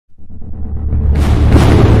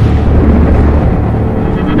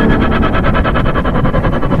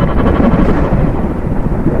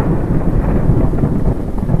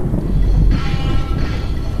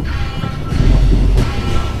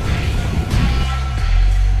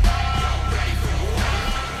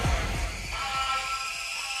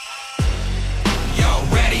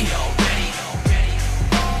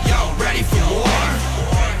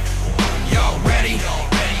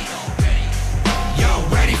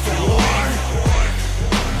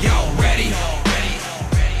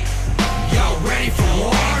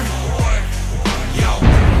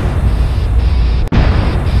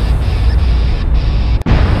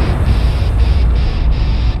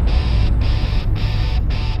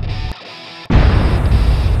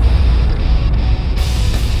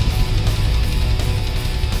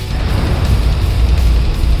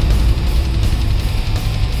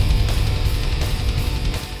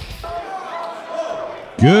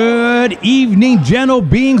Good evening, gentle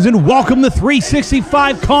beings, and welcome to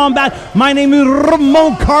 365 Combat. My name is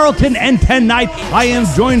Ramon Carlton, and tonight I am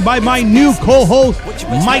joined by my new co-host,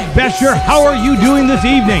 Mike Bescher. How are you doing this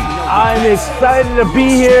evening? I'm excited to be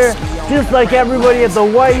here, just like everybody at the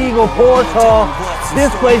White Eagle Porch Hall.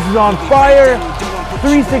 This place is on fire.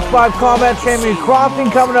 365 Combat Champion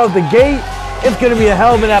Krofton coming out the gate. It's going to be a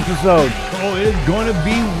hell of an episode. Oh, it is going to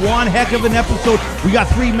be one heck of an episode. We got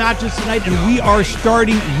 3 matches tonight, and we are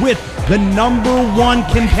starting with the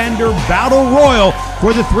 #1 contender battle royal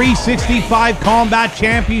for the 365 Combat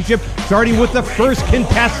Championship, starting with the first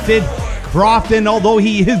contested, Krofton. Although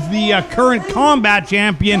he is the current combat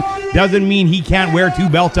champion, doesn't mean he can't wear 2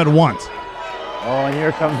 belts at once. Oh, and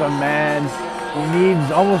here comes a man who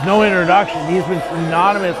needs almost no introduction. He's been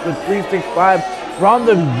synonymous with 365 from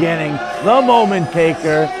the beginning, the moment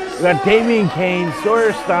taker. We got Damien Kane,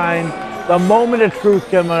 Sawyer Stein, the moment of truth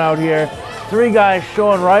coming out here. 3 guys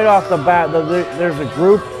showing right off the bat that there's a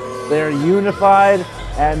group, they're unified,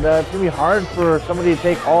 and it's going to be hard for somebody to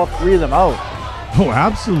take all 3 of them out. Oh,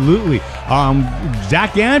 absolutely.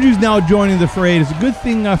 Zack Andrews now joining the fray. It's a good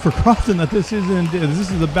thing for Krofton that this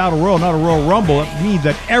is a battle royal, not a Royal Rumble. It means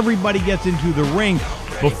that everybody gets into the ring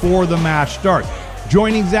before the match starts.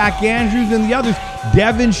 Joining Zack Andrews and the others,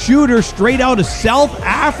 Devon Shooter, straight out of South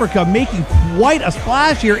Africa, making quite a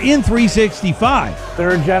splash here in 365.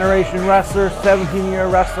 3rd generation wrestler, 17-year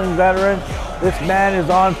wrestling veteran. This man is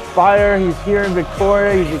on fire. He's here in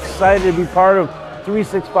Victoria. He's excited to be part of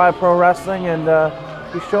 365 Pro Wrestling, and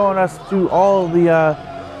he's showing us to all the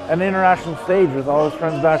an international stage with all his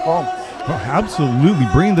friends back home. Oh, absolutely,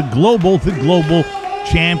 bringing the global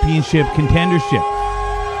championship contendership.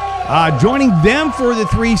 Joining them for the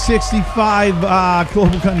 365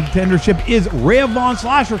 global contendership is Riea Von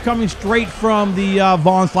Slasher, coming straight from the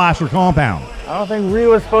Von Slasher compound. I don't think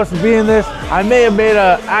Riea was supposed to be in this. I may have made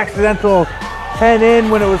an accidental pen in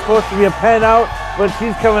when it was supposed to be a pen out, but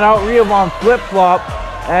she's coming out Riea Von Flip-Flop,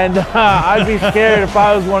 and I'd be scared if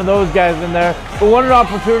I was one of those guys in there. But what an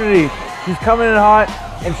opportunity. She's coming in hot,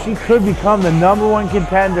 and she could become the #1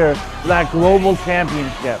 contender for that global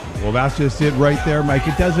championship. Well, that's just it right there, Mike.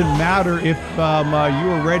 It doesn't matter if you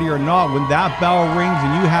are ready or not. When that bell rings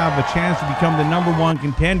and you have a chance to become the #1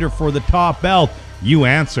 contender for the top belt, you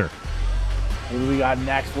answer. What do we got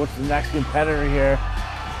next? What's the next competitor here?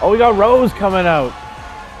 Oh, we got Rose coming out.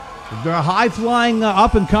 The high-flying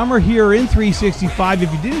up-and-comer here in 365.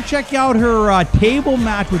 If you didn't check out her table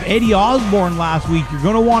match with Eddie Osborne last week, you're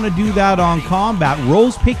going to want to do that on Combat.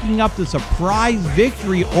 Rose picking up the surprise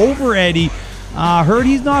victory over Eddie. Heard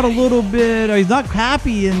he's not he's not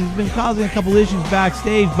happy and been causing a couple issues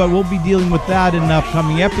backstage, but we'll be dealing with that in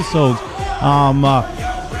upcoming episodes.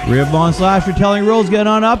 Riea Von Slasher telling Rose, get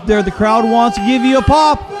on up there. The crowd wants to give you a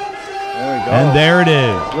pop. There we go. And there it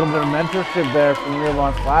is. A little bit of mentorship there from Riea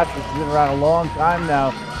Von Slasher. She's been around a long time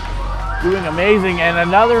now, doing amazing. And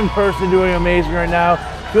another person doing amazing right now,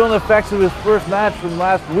 feeling the effects of his first match from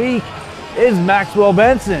last week, is Maxwell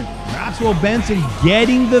Benson. Maxwell Benson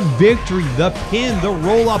getting the victory, the pin, the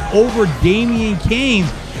roll-up over Damien Kane.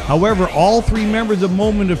 However, all 3 members of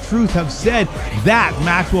Moment of Truth have said that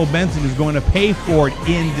Maxwell Benson is going to pay for it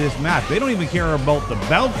in this match. They don't even care about the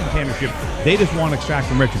belt contendership. They just want to extract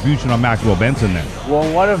some retribution on Maxwell Benson then. Well,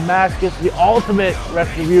 what if Max gets the ultimate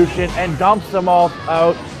retribution and dumps them all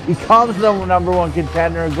out, becomes the #1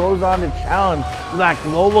 contender, and goes on to challenge for that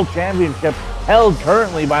global championship held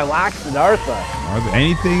currently by Siddhartha?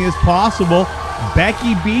 Anything is possible.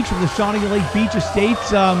 Becky Beach from the Shawnee Lake Beach Estates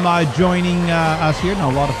joining us here. Now,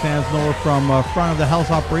 a lot of fans know her from front of the house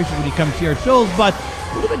operations when you come see our shows, but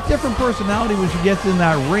a little bit different personality when she gets in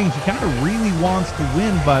that ring. She kind of really wants to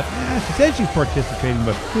win, but she says she's participating,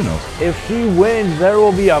 but who knows? If she wins, there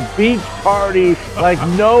will be a beach party like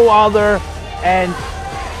no other, and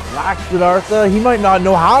Siddhartha, he might not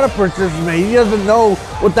know how to participate. He doesn't know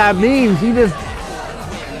what that means. He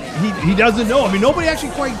doesn't know. I mean, nobody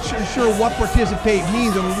actually quite sure what participate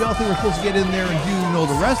means. I mean, we all think we're supposed to get in there and do,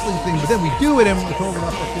 the wrestling thing, but then we do it and we're told we're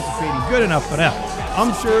not participating good enough. But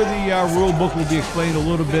I'm sure the rule book will be explained a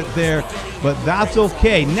little bit there, but that's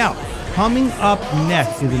okay. Now, coming up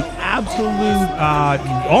next is an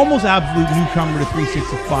almost absolute newcomer to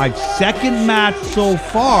 365. Second match so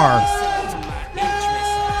far.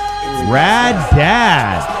 Rad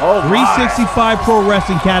Dad, 365 Pro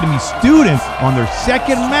Wrestling Academy students on their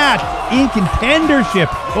second match in contendership.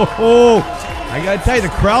 Oh, I gotta tell you, the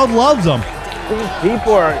crowd loves them. These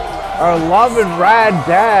people are loving Rad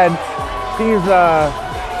Dad. He's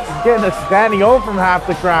getting a standing O from half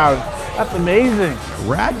the crowd. That's amazing.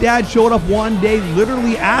 Rad Dad showed up one day,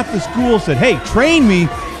 literally at the school, said, "Hey, train me."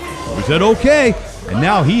 We said, "Okay." And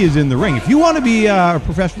now he is in the ring. If you want to be a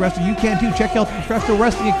professional wrestler, you can too. Check out the Professional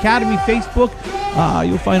Wrestling Academy Facebook.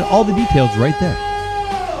 You'll find all the details right there.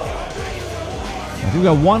 I think we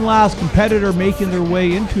got one last competitor making their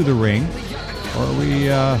way into the ring. Or are we?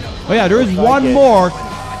 Oh yeah, there is one more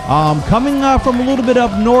coming from a little bit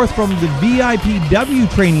up north from the VIPW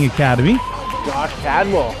Training Academy. Josh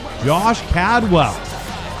Cadwell. Josh Cadwell.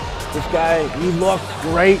 This guy, he looks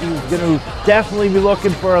great. He's going to definitely be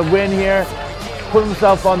looking for a win here. Put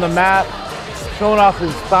himself on the map, showing off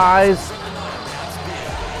his thighs.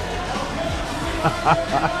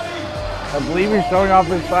 I believe he's showing off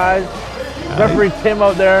his thighs. Referee Tim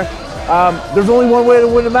out there. There's only one way to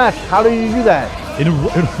win a match. How do you do that? In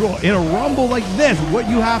a rumble like this, what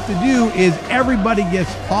you have to do is everybody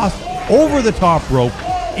gets tossed over the top rope.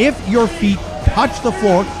 If your feet touch the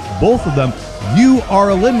floor, both of them, you are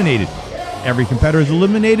eliminated. Every competitor is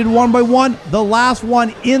eliminated one by one. The last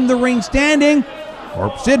one in the ring standing,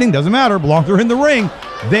 or sitting, doesn't matter, belongs they're in the ring,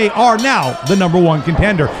 they are now the #1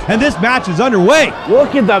 contender. And this match is underway.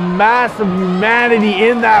 Look at the mass of humanity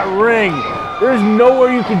in that ring. There's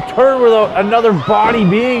nowhere you can turn without another body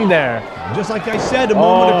being there. Just like I said, a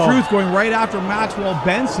moment of truth going right after Maxwell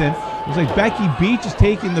Benson. Looks like Becky Beach is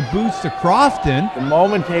taking the boots to Krofton. The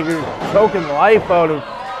moment taker choking life out of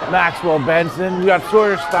Maxwell Benson. We got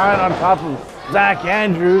Sawyer Stein on top of Zack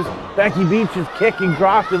Andrews. Becky Beach is kicking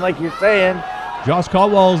Krofton like you're saying. Josh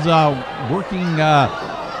Caldwell's working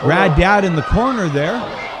Rad Dad in the corner there.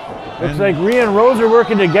 Looks like Riea and Rose are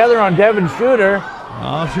working together on Devon Shooter.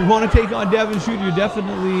 If you want to take on Devon Shooter, you're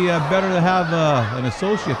definitely better to have an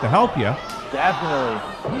associate to help you. Definitely.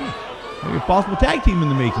 Maybe a possible tag team in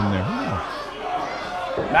the making there.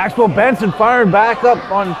 Maxwell Benson firing back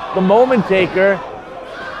up on the moment taker.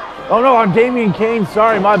 Oh no, on Damian Kane.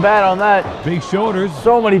 Sorry, my bad on that. Big shoulders.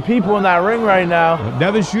 So many people in that ring right now.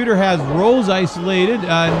 Devon Shooter has Rose isolated,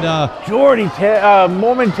 and Jordy,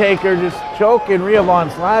 moment taker, just choking Riea Von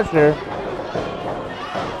Slasher.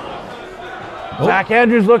 Zack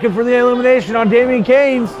Andrews looking for the elimination on Damian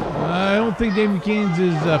Keynes. I don't think Damian Keynes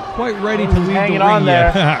is quite ready to leave the ring on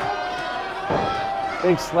yet. There.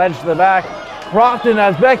 Big sledge to the back. Krofton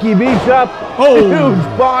has Becky Beach up.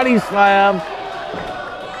 Huge body slam.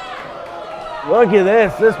 Look at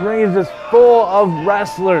this. This ring is just full of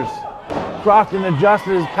wrestlers. Krofton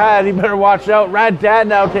adjusted his pad. He better watch out. Rad Dad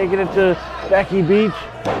now taking it to Becky Beach.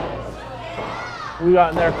 We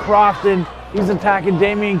got in there Krofton. He's attacking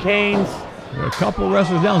Damian Keynes. A couple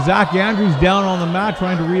wrestlers down. Zack Andrews down on the mat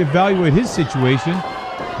trying to reevaluate his situation.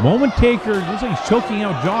 Moment taker looks like he's choking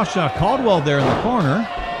out Josh Caldwell there in the corner.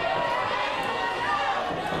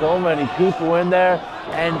 So many people in there.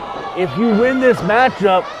 And if you win this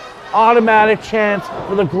matchup, automatic chance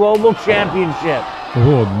for the Global Championship.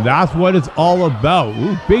 Oh, that's what it's all about.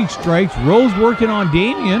 Ooh, big strikes. Rose working on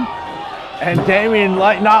Damian. And Damian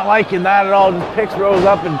not liking that at all. Just picks Rose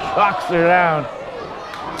up and chucks her down.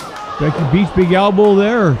 Becky Beach, big elbow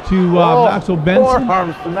there to Maxwell Benson.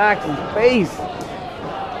 Forearms to Max's face.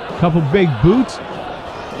 Couple big boots.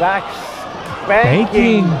 Zack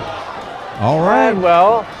spanking. All right.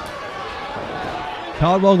 Well.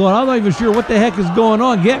 Caldwell going, I'm not even sure what the heck is going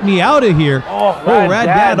on. Get me out of here. Rad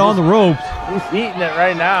Dad on the ropes. He's eating it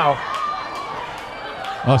right now.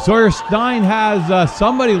 Sawyer Stein has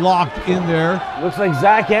somebody locked in there. Looks like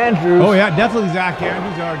Zack Andrews. Oh, yeah, definitely Zack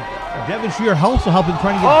Andrews. Devon Shooter also helping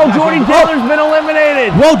trying to get Jordy Taylor's been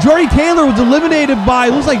eliminated. Well, Jordy Taylor was eliminated by,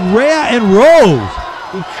 looks like Riea and Rose.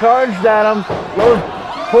 He charged at him. Rose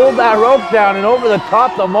pulled that rope down, and over the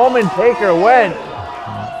top, the moment taker went.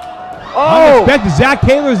 Unexpected. Zack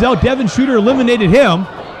Taylor's out. Devon Shooter eliminated him.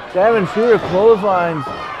 Devon Shooter clotheslines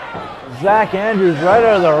Zack Andrews right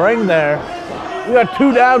out of the ring there. We got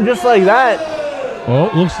two down just like that. Well,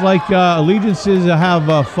 looks like allegiances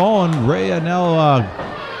have fallen. Riea now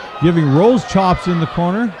giving Rose chops in the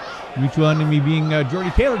corner. Mutual enemy being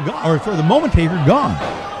Jordy Taylor gone, or sorry, the moment taker gone.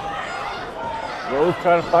 Rose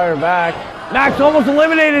trying to fire back. Max almost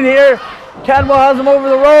eliminated here. Cadwell has him over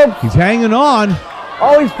the ropes. He's hanging on.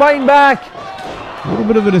 Oh, he's fighting back. A little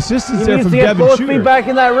bit of an assistance there from Devon Shooter. He needs to get both feet back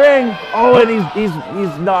in that ring. Oh, and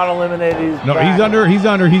he's not eliminated. No, back. He's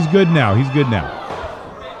under. He's good now. He's good now.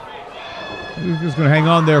 He's just going to hang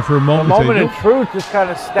on there for a moment. A moment of truth, just kind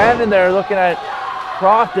of standing there looking at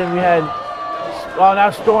Krofton. We had, well,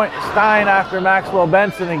 now Stein after Maxwell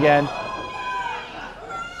Benson again.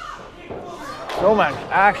 So much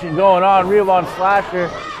action going on. Riea Von Slasher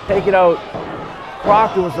taking out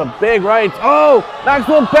Krofton with some big rights. Oh,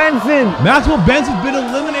 Maxwell Benson. Maxwell Benson's been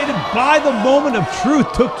eliminated by the moment of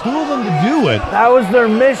truth. Took two of them to do it. That was their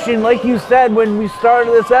mission. Like you said when we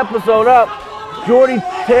started this episode up,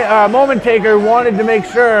 Moment Taker wanted to make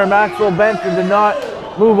sure Maxwell Benson did not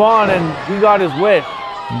move on, and he got his wish.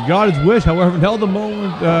 He got his wish. However, now the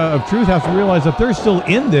moment of truth has to realize that they're still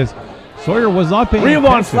in this. Sawyer was not paying attention.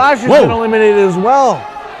 Riea Slash has been eliminated as well.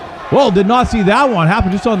 Well, did not see that one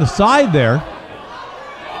happen just on the side there.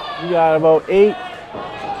 We got about 8,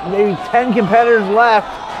 maybe 10 competitors left.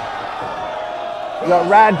 We got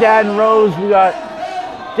Rad Dad and Rose. We got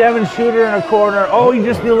Devon Shooter in a corner. Oh, he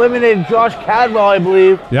just eliminated Josh Cadwell, I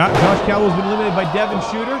believe. Yeah, Josh Cadwell's been eliminated by Devon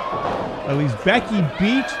Shooter. At least Becky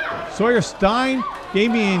Beach, Sawyer Stein,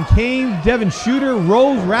 Damian Kane, Devon Shooter,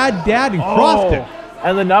 Rose, Rad Dad, and Krofton.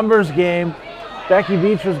 And the numbers game. Becky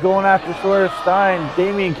Beach was going after Sawyer Stein.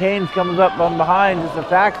 Damian Kane comes up from behind, just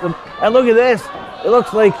attacks them. And look at this. It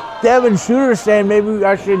looks like Devon Shooter saying maybe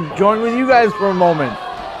I should join with you guys for a moment.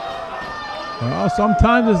 Well,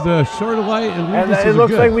 sometimes it's the short of light. And it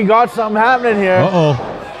looks like we got something happening here. Uh-oh.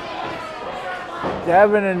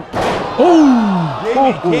 Devon and... Oh!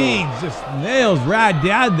 Damian Kane just nails Rad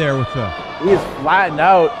Dad there with the... He is flattened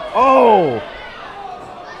out. Oh!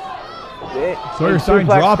 Sawyer Stein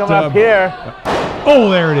dropped coming up here.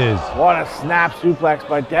 Oh, there it is. What a snap suplex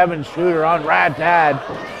by Devon Shooter on Rad Dad.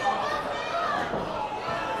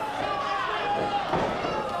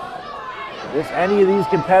 Any of these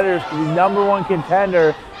competitors could be #1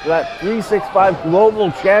 contender for that 365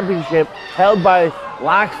 Global Championship held by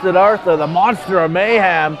Lax Siddhartha, the Monster of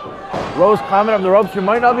Mayhem. Rose climbing up the ropes here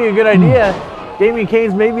might not be a good idea. Damian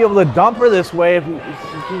Kane's may be able to dump her this way if he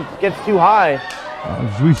gets too high.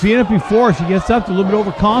 We've seen it before. She gets up to a little bit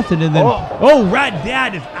overconfident and then... Oh, Rad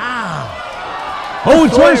Dad is... Oh,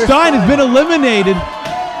 and Sawyer Stein has been eliminated.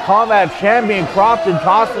 Combat champion Krofton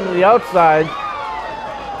tossed him to the outside.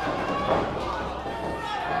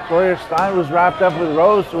 Sawyer Stein was wrapped up with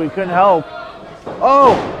Rose, so he couldn't help.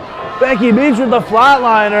 Oh, Becky Beach with the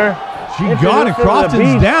flatliner. She got it.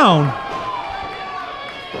 Krofton's down.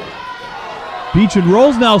 Beach and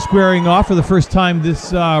Rose now squaring off for the first time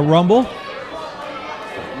this Rumble.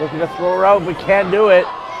 Looking to throw her out, but can't do it.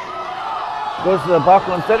 Goes to the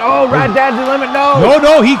buckle instead. Oh, Rad Dad's the limit. No.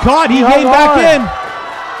 No, he caught. He came back in.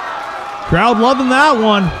 Crowd loving that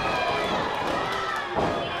one.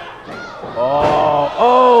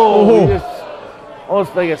 Oh, just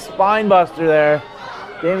almost like a spine buster there.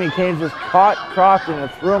 Damian Kane just caught Krofton and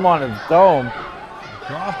threw him on his dome.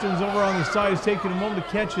 Krofton's over on the side. He's taking a moment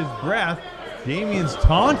to catch his breath. Damian's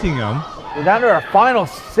taunting him. We're down to our final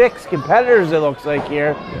 6 competitors, it looks like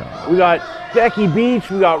here. Yeah. We got Becky Beach,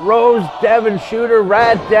 we got Rose, Devon Shooter,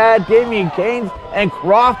 Rad Dad, Damian Kane, and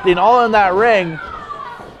Krofton all in that ring.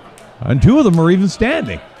 And 2 of them are even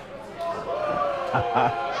standing.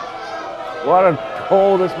 What a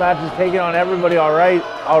toll this match is taking on everybody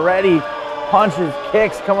already. Punches,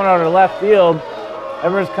 kicks coming out of left field.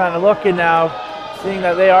 Everyone's kind of looking now, seeing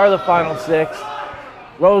that they are the final 6.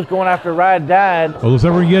 Rose going after Rad Dad. Oh, let's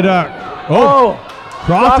ever get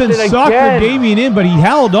Krofton suckered Damian in, but he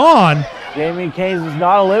held on. Damian Kane is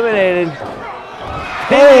not eliminated.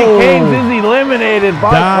 Damian Kane is eliminated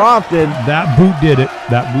by Krofton. That boot did it.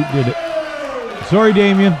 Sorry,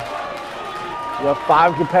 Damian. We have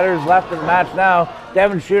 5 competitors left in the match now.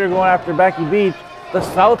 Devon Shooter going after Becky Beach, the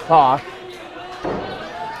southpaw.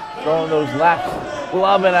 Throwing those lefts,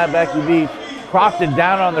 gloving at Becky Beach. Krofton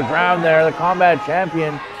down on the ground there, the combat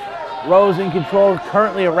champion. Rose in control,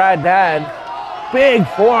 currently a Rad Dad. Big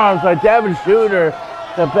forearms by Devon Shooter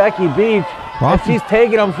to Becky Beach. And she's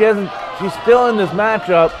taking them. She's still in this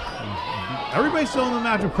matchup. Everybody's still in the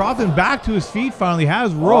matchup. Krofton back to his feet finally,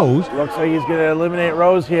 has Rose. Looks like he's going to eliminate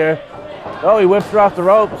Rose here. Oh, he whips her off the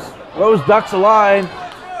ropes. Rose ducks a line.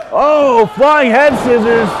 Oh, flying head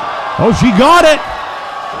scissors. Oh, she got it.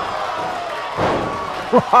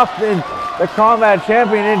 Krofton, the combat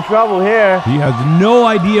champion, in trouble here. He has no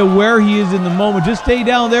idea where he is in the moment. Just stay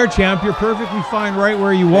down there, champ. You're perfectly fine right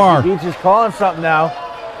where you are. Beach is calling something now.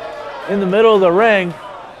 In the middle of the ring.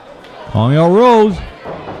 Calling out Rose.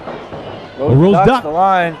 Rose ducks the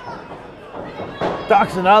line.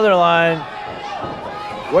 Ducks another line.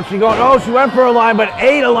 What's she going? Oh, she went for a line, but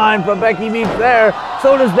ate a line from Becky Beach there.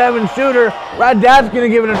 So does Devon Shooter. Rad Dad's going to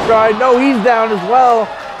give it a try. No, he's down as well.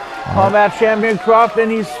 Combat champion Krofton,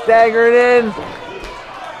 he's staggered in.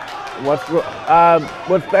 What's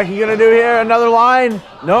Becky going to do here? Another line?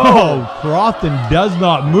 No. Oh, Krofton does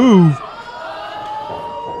not move.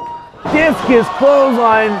 Discus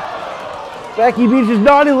clothesline. Becky Beach is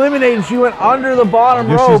not eliminated. She went under the bottom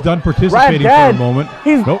rope. She's done participating for a moment.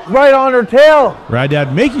 He's right on her tail. Rad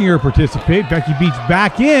Dad making her participate. Becky Beach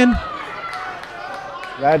back in.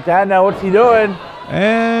 Rad Dad, now what's he doing?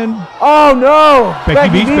 And oh no! Becky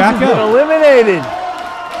Beach back out. Eliminated.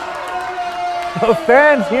 The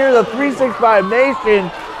fans here, the 365 Nation,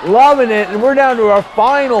 loving it, and we're down to our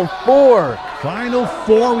final 4. Final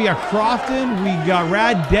 4. We got Krofton, we got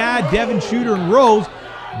Rad Dad, Devon Shooter, and Rose.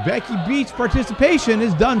 Becky Beach's participation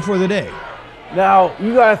is done for the day. Now,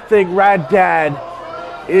 you got to think Rad Dad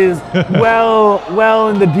is well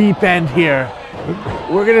in the deep end here.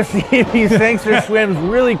 We're going to see if he sinks or swims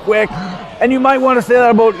really quick. And you might want to say that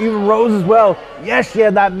about even Rose as well. Yes, she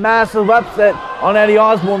had that massive upset on Eddie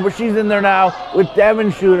Osborne, but she's in there now with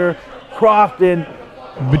Devon Shooter, Krofton.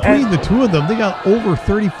 Between the two of them, they got over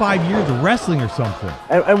 35 years of wrestling or something.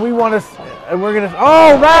 And we want to, and we're going to,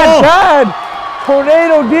 oh, Rad Dad!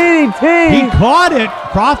 Tornado DDT! He caught it.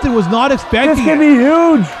 Krofton was not expecting This could be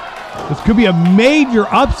huge. This could be a major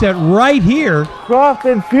upset right here.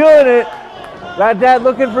 Krofton feeling it. Rad Dad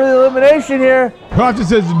looking for the elimination here. Krofton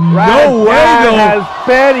says, Rad no way, Dad has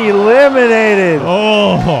been eliminated.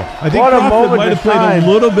 Oh, I think Krofton might have played a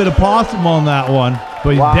little bit of possum on that one.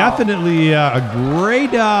 But definitely a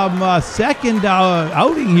great second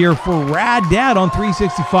outing here for Rad Dad on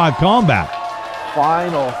 365 Combat.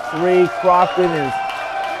 Final 3. Krofton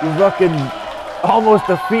he's looking almost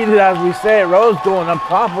defeated as we say it. Rose going up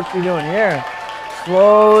top. What's she doing here?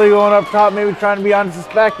 Slowly going up top, maybe trying to be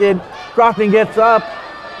unsuspected. Krofton gets up.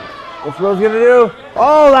 What's Rose gonna do?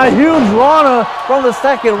 Oh, that huge Rana from the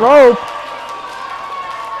second rope.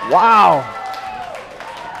 Wow.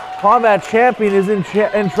 Combat champion is in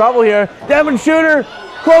trouble here. Devon Shooter,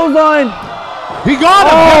 clothesline. He got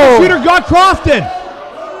him. Devon Shooter got Krofton.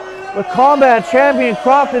 The combat champion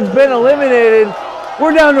Krofton's been eliminated.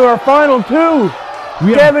 We're down to our final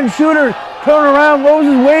 2. Devon Shooter, turn around. Rose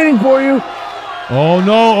is waiting for you. Oh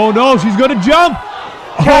no, she's gonna jump.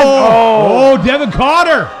 Devon caught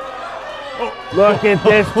her. Look at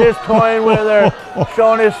this, just toying with her,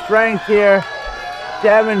 showing his strength here.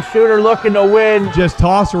 Devon Shooter looking to win. Just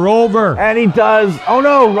toss her over. And he does. Oh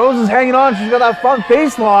no, Rose is hanging on. She's got that front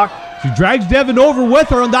face lock. She drags Devon over with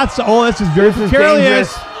her, and this is very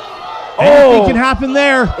precarious. Anything can happen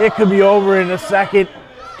there. It could be over in a second.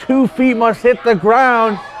 2 feet must hit the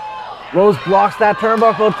ground. Rose blocks that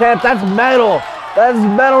turnbuckle attempt. That's metal. That's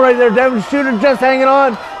metal right there. Devon Shooter just hanging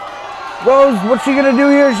on. Rose, what's she gonna do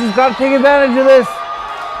here? She's got to take advantage of this.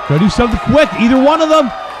 Gotta do something quick. Either one of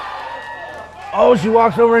them. Oh, she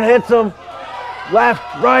walks over and hits him. Left,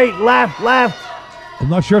 right, left. I'm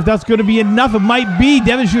not sure if that's going to be enough. It might be.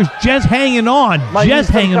 Devon Shooter's just hanging on. Just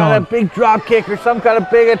hanging on. Some kind of big drop kick or some kind of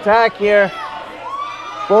big attack here.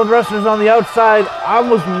 Both wrestlers on the outside. I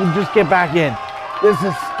almost would just get back in. This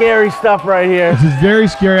is scary stuff right here. This is very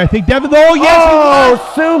scary. I think Devon,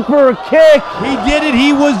 yes! Super kick! He did it.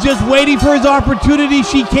 He was just waiting for his opportunity.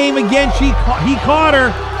 She came again. He caught her.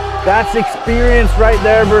 That's experience right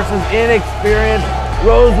there versus inexperience.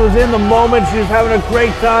 Rose was in the moment. She was having a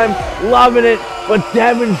great time, loving it. But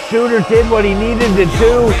Devon Shooter did what he needed to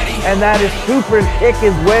do, and that is super kick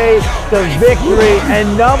his way to victory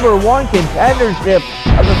and #1 contendership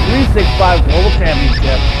of the 365 Global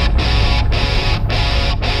Championship.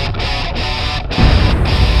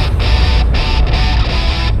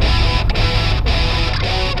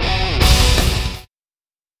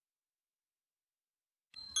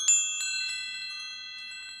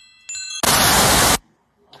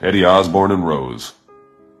 Eddie Osborne and Rose.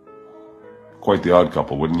 Quite the odd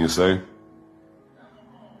couple, wouldn't you say?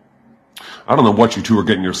 I don't know what you two are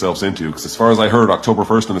getting yourselves into, because as far as I heard, October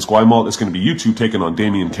 1st in Esquimalt, it's going to be you two taking on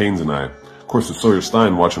Damien Keynes and I. Of course, with Sawyer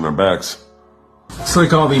Stein watching our backs. It's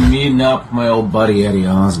like I'll be meeting up with my old buddy Eddie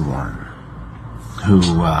Osborne, who,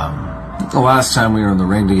 the last time we were in the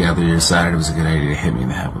ring together, he decided it was a good idea to hit me in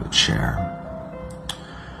the head with a chair.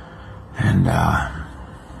 And,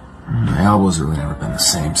 my elbows really never been the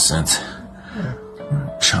same since.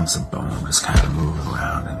 Chunks of bone just kind of moving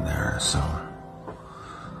around in there, so...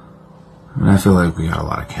 I feel like we got a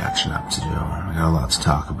lot of catching up to do. We got a lot to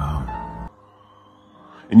talk about.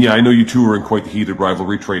 And yeah, I know you two are in quite the heated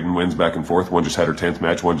rivalry, trading wins back and forth. One just had her 10th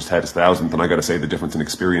match, one just had his 1000th, and I gotta say the difference in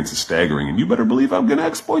experience is staggering, and you better believe I'm gonna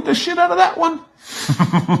exploit the shit out of that one.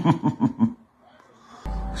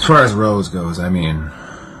 As far as Rose goes, I mean...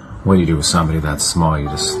 What do you do with somebody that small? You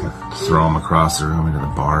just throw them across the room into the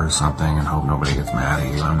bar or something and hope nobody gets mad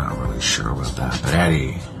at you? I'm not really sure about that. But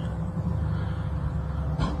Eddie,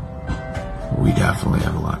 we definitely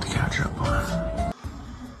have a lot to catch up on.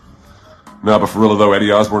 No, but for real though,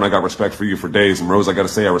 Eddie Osborne, I got respect for you for days. And Rose, I gotta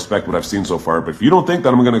say I respect what I've seen so far. But if you don't think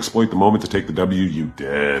that I'm gonna exploit the moment to take the W, you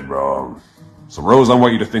dead wrong. So Rose, I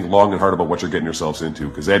want you to think long and hard about what you're getting yourselves into.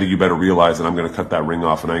 Because Eddie, you better realize that I'm gonna cut that ring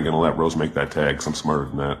off and I ain't gonna let Rose make that tag, because I'm smarter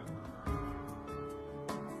than that.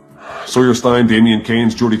 Sawyer Stein, Damian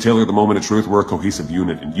Keynes, Jordy Taylor, the moment of truth, we're a cohesive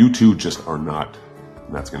unit, and you two just are not.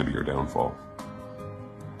 And that's going to be your downfall.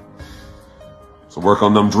 So work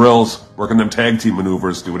on them drills, work on them tag team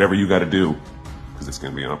maneuvers, do whatever you got to do, because it's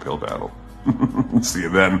going to be an uphill battle. See you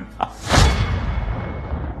then.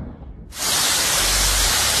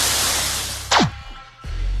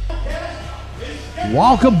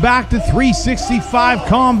 Welcome back to 365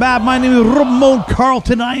 Combat. My name is Ramon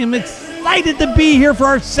Carlton. I am excited to be here for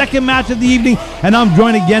our second match of the evening, and I'm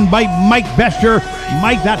joined again by Mike Bescher.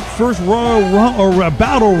 Mike, that first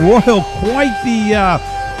battle royal, quite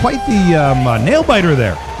the nail biter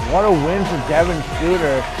there. What a win for Devon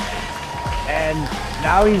Shooter, and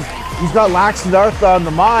now he's got Laxadartha on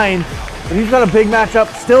the mind, but he's got a big matchup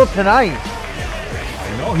still tonight.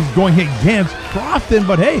 I know he's going against Krofton,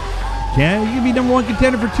 but hey. You can be number one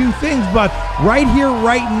contender for two things, but right here,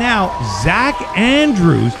 right now, Zack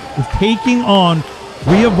Andrews is taking on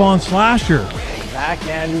Riea Von Slasher. Zack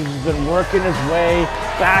Andrews has been working his way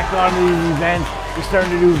back onto these events. He's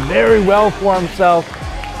starting to do very well for himself.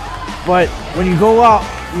 But when you go up,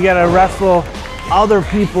 you gotta wrestle other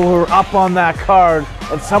people who are up on that card.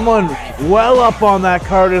 And someone well up on that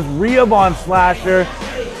card is Riea Von Slasher,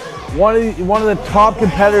 one of the top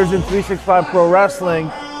competitors in 365 Pro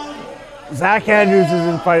Wrestling. Zack Andrews is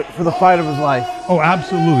in fight for the fight of his life. Oh,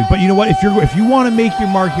 absolutely. But you know what? If you want to make your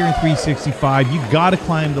mark here in 365, you got to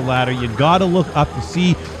climb the ladder. You got to look up to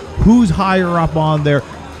see who's higher up on there.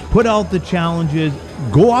 Put out the challenges.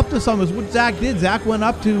 Go up to some. That's what Zack did. Zack went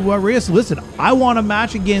up to Riea. So listen, I want a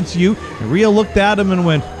match against you. And Riea looked at him and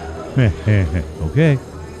went, okay.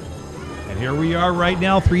 And here we are right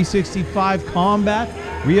now, 365 Combat.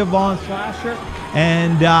 Riea Von Slasher.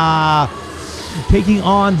 And taking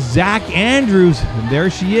on Zack Andrews, and there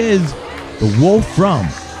she is, the wolf from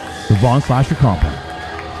the Von Slasher compound.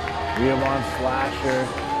 Riea Von Slasher,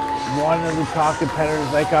 one of the top competitors,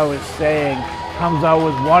 like I was saying, comes out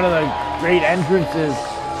with one of the great entrances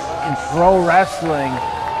in pro wrestling.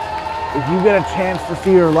 If you get a chance to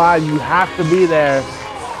see her live, you have to be there.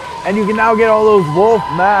 And you can now get all those wolf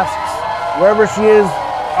masks wherever she is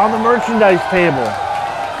on the merchandise table.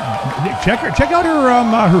 Check out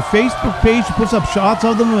her Facebook page. She puts up shots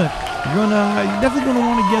of them. You're definitely gonna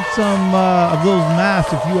want to get some of those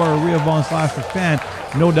masks if you are a Riea Von Slasher fan,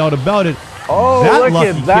 no doubt about it. Oh, that look lucky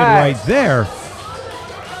at kid that right there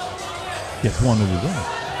gets one of his own.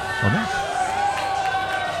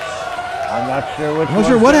 I'm not sure which. I'm not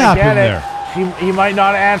sure what happened there. He might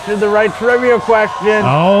not answer the right trivia question.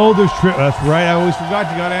 Oh, that's right. I always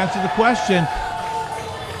forgot. You got to answer the question.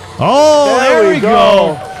 Oh, there we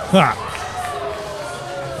go.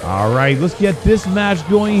 All right, let's get this match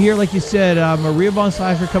going here. Like you said, Riea Von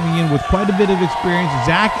Slasher coming in with quite a bit of experience.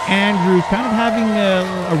 Zack Andrews kind of having a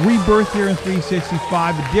rebirth here in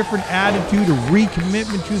 365, a different attitude, a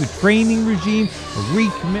recommitment to the training regime, a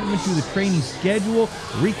recommitment to the training schedule,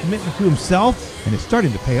 a recommitment to himself, and it's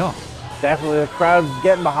starting to pay off. Definitely, the crowd's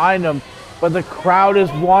getting behind him, but the crowd is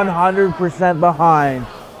 100% behind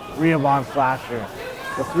Riea Von Slasher.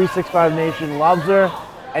 The 365 Nation loves her,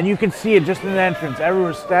 and you can see it just in the entrance.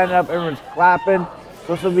 Everyone's standing up, everyone's clapping.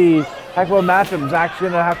 So this will be a heck of a matchup. Zack's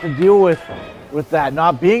going to have to deal with that,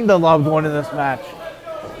 not being the loved one in this match.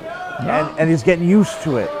 And he's getting used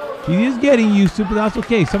to it. He is getting used to it, but that's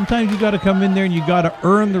okay. Sometimes you got to come in there and you got to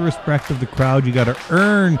earn the respect of the crowd. You got to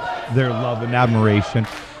earn their love and admiration.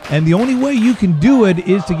 And the only way you can do it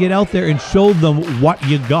is to get out there and show them what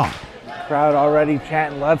you got. Crowd already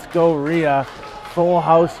chanting, "Let's go, Riea." Full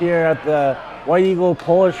house here at the White Eagle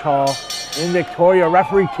Polish Hall in Victoria.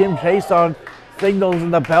 Referee Kim Chason signals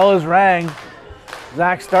and the bell is rang.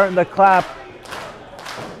 Zack starting to clap.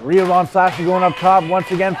 Riea Von Slasher going up top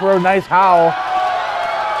once again for a nice howl.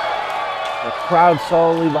 The crowd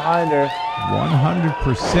solidly behind her.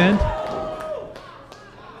 100%.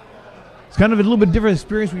 It's kind of a little bit different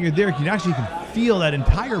experience when you're there. You actually can feel that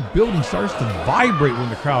entire building starts to vibrate when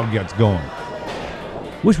the crowd gets going.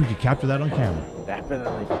 Wish we could capture that on camera.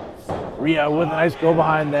 Definitely. Riea with a nice go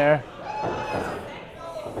behind there.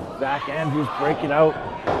 Zack Andrews breaking out.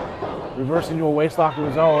 Reversing to a waistlock of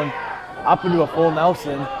his own. Up into a full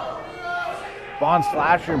Nelson. Von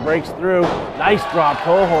Slasher breaks through. Nice drop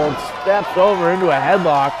toe hold. Steps over into a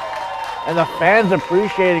headlock. And the fans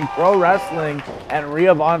appreciating pro wrestling and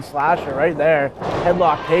Riea Von Slasher right there.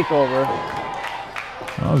 Headlock takeover.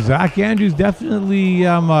 Well, Zack Andrews definitely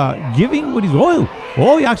giving what he's...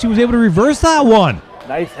 Oh, he actually was able to reverse that one.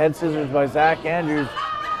 Nice head scissors by Zack Andrews.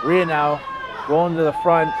 Riea now going to the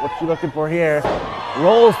front. What's she looking for here?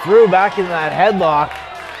 Rolls through back into that headlock.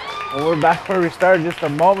 And we're back where we started just a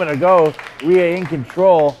moment ago. Riea in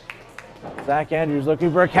control. Zach Andrews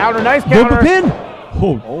looking for a counter. Nice counter. Rope a pin.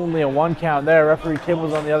 Oh, Only a 1 count there. Referee Tim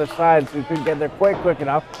was on the other side, so he couldn't get there quick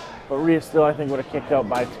enough. But Riea still, I think, would have kicked out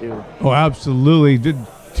by 2. oh, absolutely. Did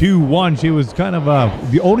 2-1. She was kind of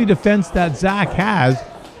the only defense that Zack has.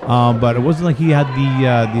 But it wasn't like he had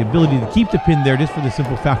the ability to keep the pin there, just for the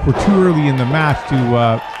simple fact we're too early in the match to.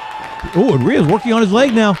 And Rhea's working on his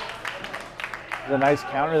leg now. A nice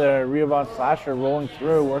counter there. Riea von Slasher rolling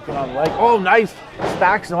through, working on the leg. Oh, nice.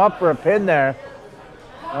 Stacks him up for a pin there.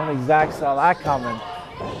 I don't think Zack saw that coming.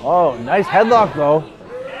 Oh, nice headlock though.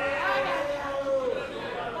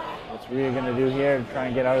 What's Riea going to do here to try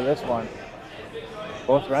and get out of this one?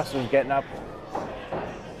 Both wrestlers getting up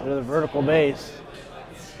to the vertical base.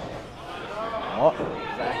 Oh,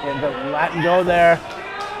 Zack ends up letting go there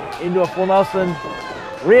into a full Nelson.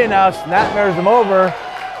 Riea now snapmares him over.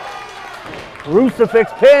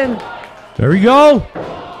 Crucifix pin. There we go.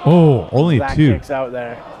 Oh, only Zack 2. kicks out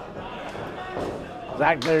there.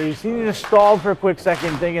 Zack there, you see, he just stalled for a quick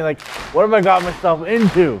second, thinking like, what have I got myself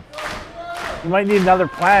into? He might need another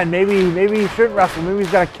plan. Maybe he shouldn't wrestle. Maybe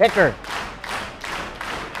he's got a kicker.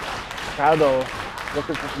 Crowd though,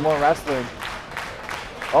 looking for some more wrestling.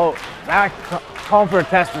 Oh, Zack calling for a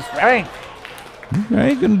test of strength.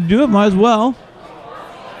 Okay, gonna do it. Might as well.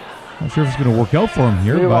 Not sure if it's gonna work out for him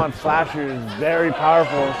here, Riea but von Slasher is very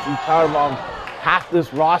powerful. She powerbombed half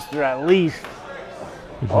this roster at least.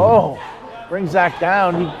 Oh, brings Zack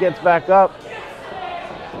down. He gets back up.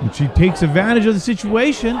 and she takes advantage of the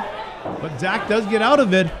situation. But Zack does get out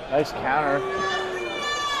of it. Nice counter.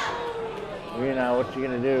 You know, what you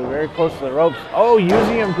gonna do? Very close to the ropes. Oh,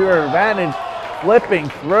 using him to her advantage. Flipping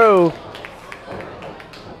through.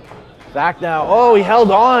 Zack now. Oh, he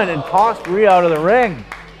held on and tossed Riea out of the ring.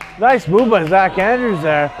 Nice move by Zack Andrews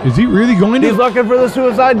there. Is he really going to? He's looking for the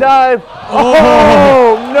suicide dive.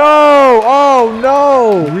 Oh, no. Oh,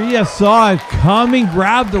 no. Riea saw it coming,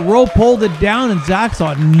 grabbed the rope, pulled it down, and Zack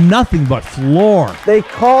saw nothing but floor. They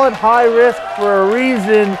call it high risk for a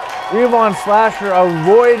reason. Riea von Slasher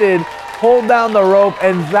avoided, pulled down the rope,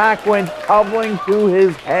 and Zack went tumbling to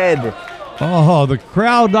his head. Oh, the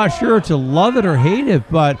crowd not sure to love it or hate it,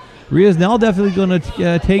 but Rhea's now definitely going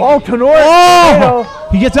to take... Oh, Tenor! Oh!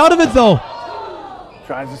 He gets out of it, though.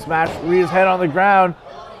 Tries to smash Rhea's head on the ground.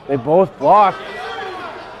 They both block.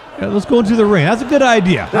 Yeah, let's go into the ring. That's a good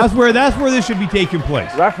idea. That's where this should be taking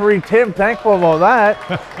place. Referee Tim, thankful about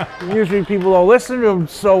that. Usually people don't listen to him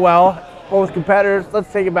so well, both competitors.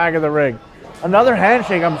 Let's take it back in the ring. Another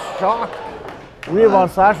handshake. I'm shocked. Riea von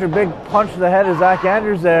Slasher, big punch to the head of Zack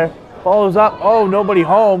Andrews there. Follows up. Oh, nobody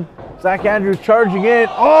home. Zack Andrews charging in.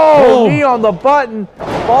 Oh, knee on the button.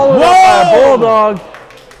 Followed up by a bulldog.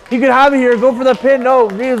 He could have it here. Go for the pin. No,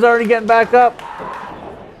 Rhea's already getting back up.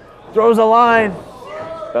 Throws a line.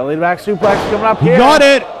 Belly to back suplex coming up here. He got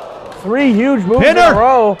it. 3 huge moves in a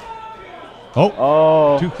row.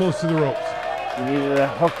 Oh, too close to the ropes. He needed to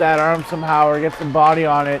hook that arm somehow or get some body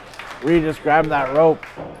on it. Riea just grabbing that rope.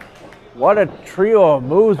 What a trio of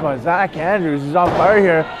moves by Zack Andrews. He's on fire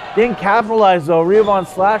here. Didn't capitalize though. Riea von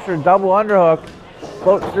Slasher double underhook.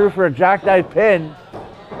 Floats through for a jackknife pin.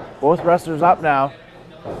 Both wrestlers up now.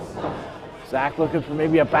 Zack looking for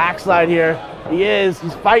maybe a backslide here. He is.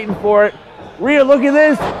 He's fighting for it. Riea, look at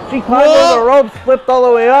this. She climbed over the ropes, flipped all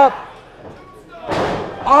the way up.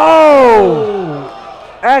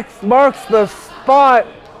 Oh! X marks the spot.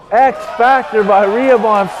 X Factor by Riea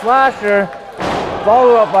von Slasher.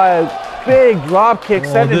 Followed up by a big drop kick,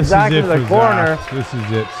 sending Zack into the corner. Zack. This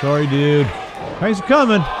is it. Sorry, dude. Thanks for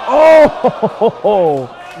coming. Oh!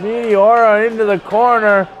 Meteora into the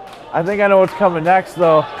corner. I think I know what's coming next,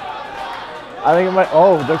 though. I think it might.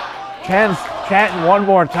 Oh, they're chanting one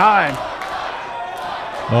more time.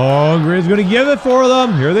 Oh, Rhea's going to give it for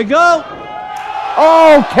them. Here they go.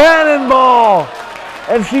 Oh, cannonball!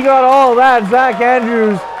 And she got all that. Zack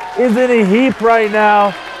Andrews is in a heap right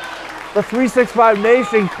now. The 365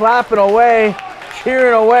 Nation clapping away,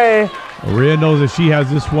 cheering away. Well, Riea knows that she has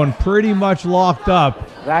this one pretty much locked up.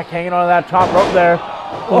 Zack hanging on that top rope there.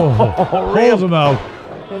 Oh, pulls him out.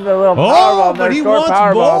 In the little powerbomb there, but he short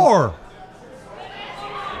wants more.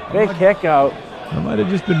 Big kick out. That might have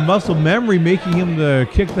just been muscle memory making him to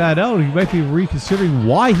kick that out. He might be reconsidering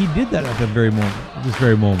why he did that at that very moment. This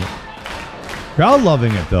very moment. Crowd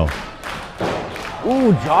loving it though.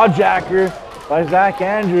 Ooh, jawjacker by Zack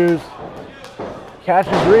Andrews.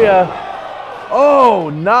 Catches Riea.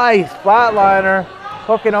 Oh, nice flatliner.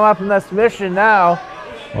 Hooking him up in that submission now.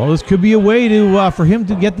 Well, this could be a way to for him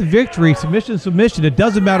to get the victory. Submission. It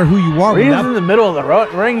doesn't matter who you are. Rhea's in the middle of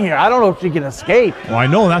the ring here. I don't know if she can escape. Well, I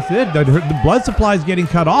know, that's it. The blood supply is getting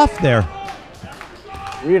cut off there.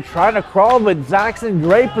 Rhea trying to crawl, but Zack's in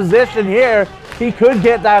great position here. He could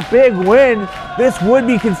get that big win. This would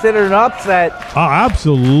be considered an upset. Oh,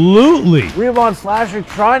 absolutely. Rhea Von Slasher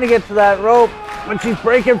trying to get to that rope, but she's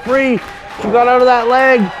breaking free. She got out of that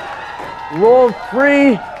leg, rolled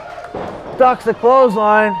free, ducks the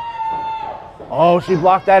clothesline. Oh, she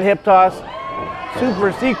blocked that hip toss.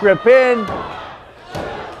 Super secret pin.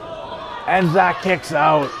 And Zack kicks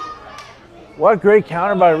out. What a great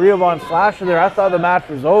counter by Rhea Von Slasher there. I thought the match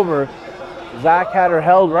was over. Zack had her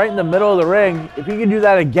held right in the middle of the ring. If he can do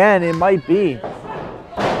that again, it might be.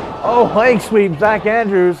 Oh, leg sweep, Zack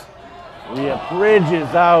Andrews. Rhea bridges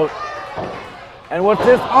out. And what's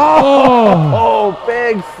this? Oh,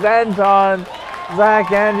 big senton.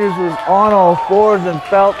 Zack Andrews was on all fours and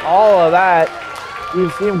felt all of that. You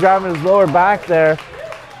can see him grabbing his lower back there.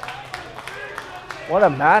 What a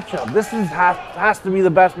matchup. This has to be the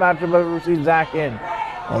best matchup I've ever seen Zack in.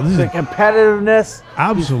 Oh, this the is competitiveness.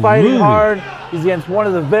 absolutely. He's fighting hard. He's against one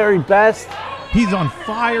of the very best. He's on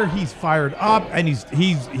fire. He's fired up, and he's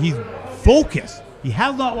focused. He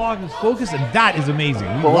has not lost his focus, and that is amazing.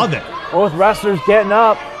 We love it. Both wrestlers getting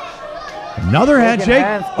up. Another handshake.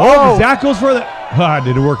 Hands. Oh, Zack goes for the.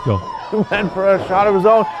 Did it work though? Went for a shot of his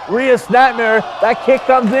own. Rhea snap mirror. That kick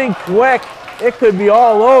comes in quick. It could be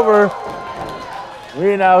all over.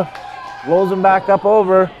 Rhea now rolls him back up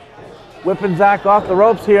over. Whipping Zack off the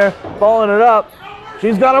ropes here. Following it up.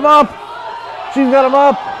 She's got him up. She's got him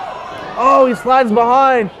up. Oh, he slides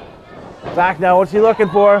behind. Zack now, what's he looking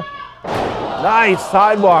for? Nice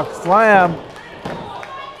sidewalk slam.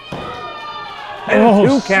 And a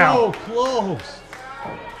 2 count. So close.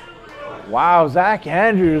 Wow, Zack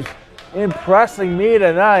Andrews impressing me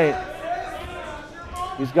tonight.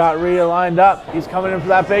 He's got Rhea lined up. He's coming in for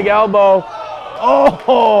that big elbow.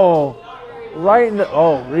 Oh, right in the,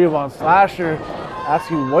 oh, Rhea Von Slasher asks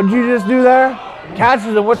you, what'd you just do there?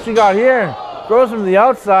 Catches him, what she got here? Throws him to the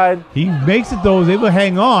outside. He makes it though, is able to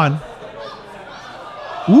hang on.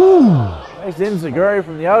 Ooh. Nice enziguri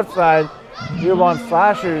from the outside. Rhea Von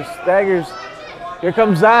Slasher staggers. Here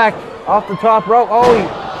comes Zack off the top rope.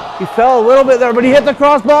 Oh, he fell a little bit there, but he hit the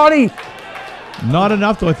crossbody. Not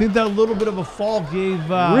enough though. I think that little bit of a fall gave.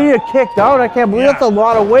 Rhea kicked out. I can't believe that's a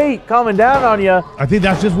lot of weight coming down on you. I think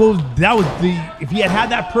that's just what was, that was the. If he had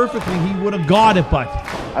that perfectly, he would have got it. But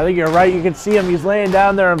I think you're right. You can see him. He's laying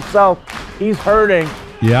down there himself. He's hurting.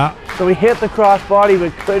 yeah, So he hit the crossbody,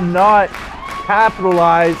 but could not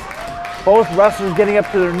capitalize. Both wrestlers getting up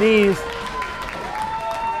to their knees.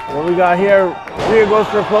 What we got here? Rhea goes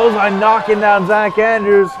for a clothesline, knocking down Zack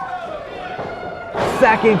Andrews.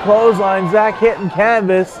 Second clothesline, Zack hitting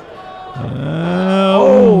canvas.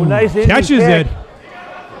 Oh, nice Indian catches kick. it.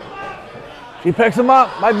 She picks him up,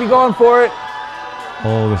 might be going for it.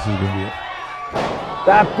 Oh, this is gonna be it.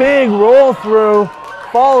 That big roll through,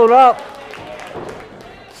 followed up.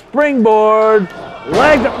 Springboard,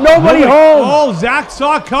 leg, nobody home. Oh, Zack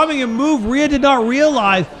saw it coming and moved. Rhea did not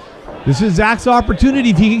realize. This is Zack's opportunity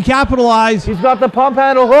if he can capitalize. He's got the pump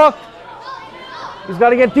handle hook. He's got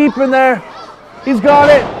to get deep in there. He's got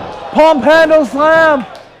it. Pump handle slam.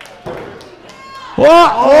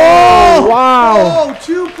 Oh, wow. Oh,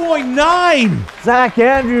 2.9. Zack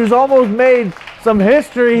Andrews almost made some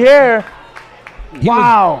history here.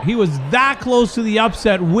 Wow. He was that close to the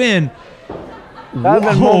upset win. That's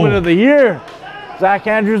the moment of the year. Zack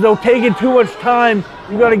Andrews, though, taking too much time.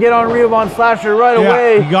 You got to get on Rhea Von Slasher right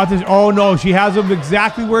away. He got this. Oh, no. She has him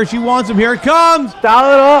exactly where she wants him. Here it comes.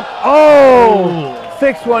 Dial it up. Oh.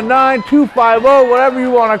 619, 250, whatever you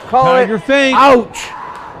want to call Tiger it. feint. Ouch.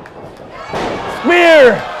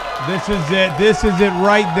 Spear. This is it. This is it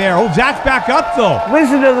right there. Oh, Zack's back up, though.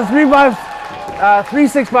 Listen to the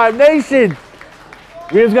 365 Nation.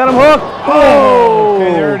 Rhea's got him hooked. Oh.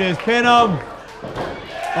 Okay, there it is. Pin him.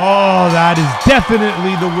 Oh, that is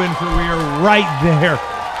definitely the win for Rhea right there.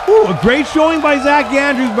 Ooh, a great showing by Zack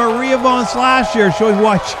Andrews, but Rhea Von Slasher showing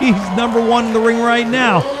why she's #1 in the ring right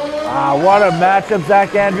now. What a matchup,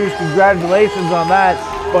 Zack Andrews. Congratulations on that.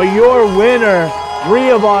 But your winner,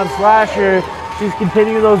 Rhea Von Slasher, she's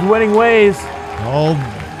continuing those winning ways. Oh,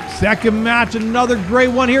 second match, another great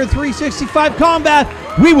one here at 365 Combat.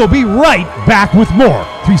 We will be right back with more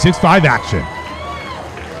 365 action.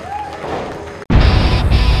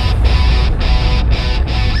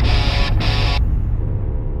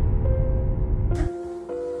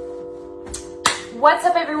 What's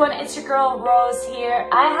up everyone, it's your girl Rose here.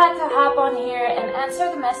 I had to hop on here and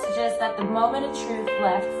answer the messages that the Moment of Truth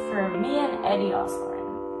left for me and Eddie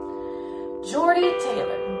Osborne. Jordy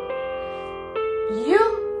Taylor, you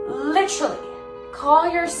literally call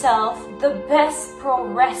yourself the best pro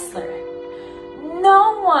wrestler.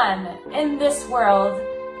 No one in this world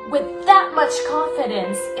with that much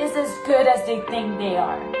confidence is as good as they think they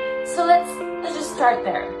are. So let's just start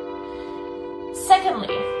there.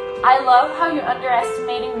 Secondly, I love how you're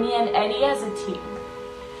underestimating me and Eddie as a team.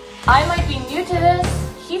 I might be new to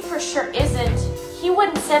this, he for sure isn't. He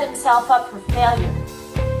wouldn't set himself up for failure.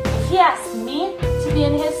 If he asked me to be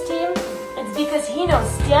in his team, it's because he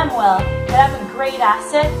knows damn well that I'm a great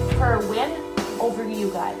asset for a win over you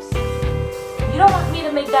guys. You don't want me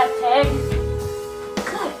to make that tag?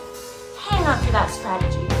 Good. Hang on to that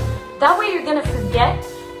strategy. That way you're gonna forget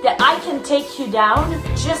that I can take you down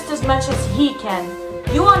just as much as he can.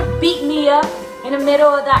 You want to beat me up in the middle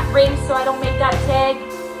of that ring so I don't make that tag?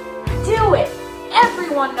 Do it!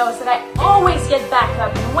 Everyone knows that I always get back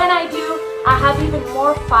up, and when I do, I have even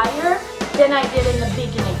more fire than I did in the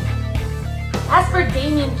beginning. As for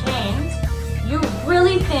Damien Kane, you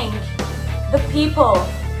really think the people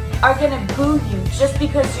are gonna boo you just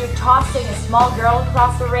because you're tossing a small girl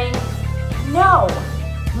across the ring? No!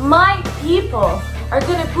 My people are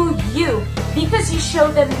gonna boo you because you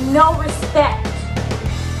showed them no respect.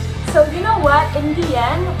 So you know what, in the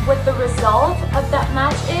end, what the result of that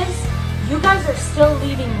match is, you guys are still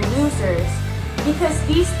leaving losers because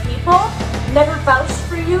these people never vouched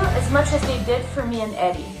for you as much as they did for me and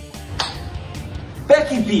Eddie.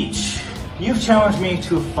 Becky Beach, you've challenged me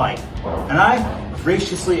to a fight, and I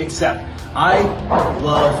graciously accept. I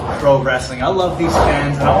love pro wrestling. I love these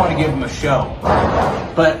fans, and I want to give them a show.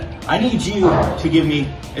 But I need you to give me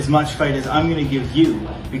as much fight as I'm going to give you,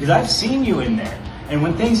 because I've seen you in there. And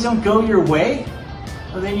when things don't go your way,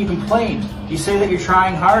 well, then you complain. You say that you're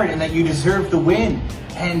trying hard and that you deserve the win,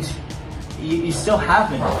 and you still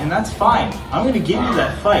haven't, and that's fine. I'm going to give you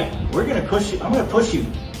that fight. We're going to push you. I'm going to push you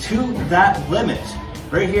to that limit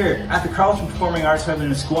right here at the Carlton Performing Arts Hub in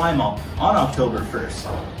Esquimalt on October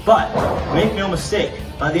 1st. But make no mistake,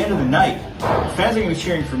 by the end of the night, the fans are going to be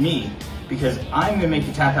cheering for me because I'm going to make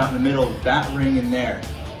you tap out in the middle of that ring in there.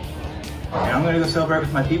 And I'm going to go celebrate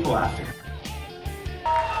with my people after.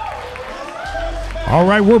 All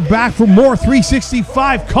right, we're back for more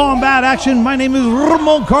 365 combat action. My name is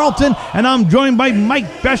Ramon Carlton, and I'm joined by Mike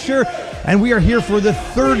Bescher, and we are here for the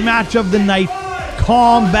third match of the night,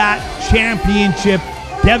 Combat Championship.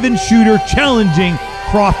 Devon Shooter challenging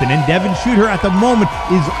Krofton, and Devon Shooter at the moment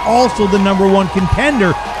is also the #1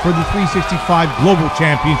 contender for the 365 Global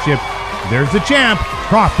Championship. There's the champ,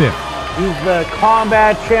 Krofton. He's the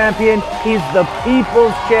combat champion. He's the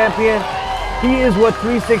people's champion. He is what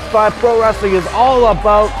 365 Pro Wrestling is all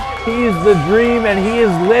about. He is the dream, and he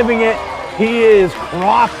is living it. He is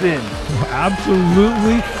Krofton.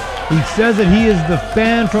 Absolutely. He says that he is the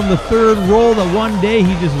fan from the third row, that one day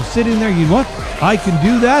he just was sitting there, you know what, I can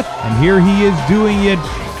do that. And here he is doing it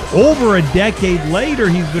over a decade later.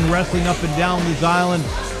 He's been wrestling up and down this island.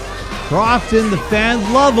 Krofton, the fans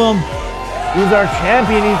love him. He's our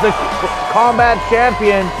champion. He's the combat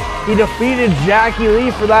champion. He defeated Jackie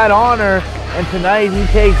Lee for that honor. And tonight he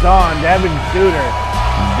takes on Devon Shooter.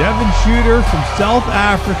 Devon Shooter from South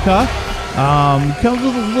Africa. He comes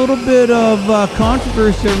with a little bit of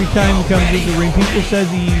controversy every time he comes into the ring. People says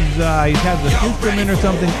he has an instrument or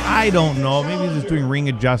something. I don't know. Maybe he's just doing ring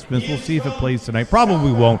adjustments. We'll see if it plays tonight.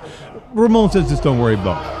 Probably won't. Ramon says just don't worry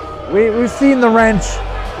about it. We've seen the wrench.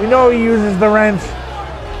 We know he uses the wrench.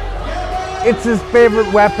 It's his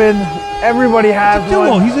favorite weapon. Everybody has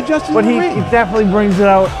one. He's adjusting but the he ring. definitely brings it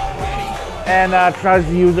out and tries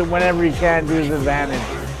to use it whenever he can to his advantage.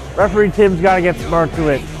 Referee Tim's got to get smart to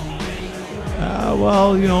it.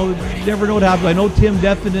 Well, you know, you never know what happens. I know Tim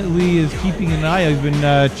definitely is keeping an eye. He's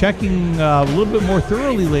been checking a little bit more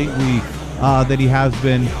thoroughly lately than he has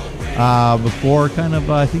been before. Kind of,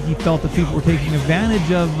 I think he felt that people were taking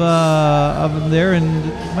advantage of him there, and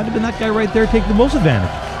it might have been that guy right there taking the most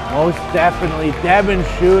advantage. Most definitely. Devon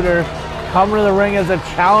Shooter coming to the ring as a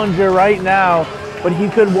challenger right now, but he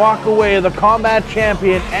could walk away the combat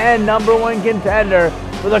champion and #1 contender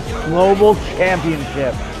for the Global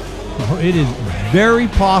Championship. It is very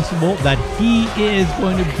possible that he is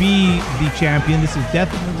going to be the champion. This is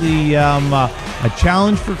definitely a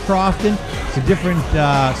challenge for Krofton. It's a different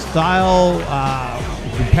style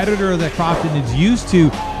competitor that Krofton is used to.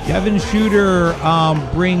 Devon Shooter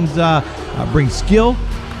brings skill,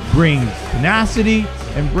 brings tenacity,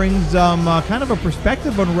 and brings kind of a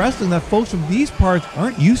perspective on wrestling that folks from these parts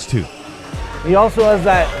aren't used to. He also has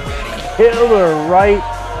that killer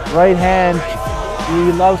right hand.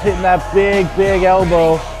 He loves hitting that big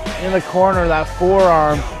elbow in the corner, that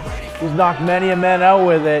forearm. He's knocked many a man out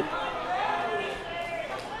with it.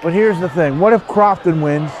 But here's the thing. What if Krofton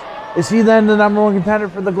wins? Is he then the #1 contender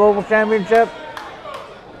for the Global Championship?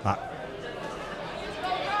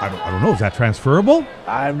 I don't know. Is that transferable?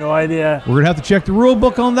 I have no idea. We're going to have to check the rule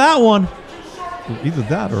book on that one. Either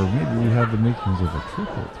that or maybe we have the makings of a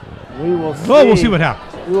triple threat. We will see. Oh, we'll see what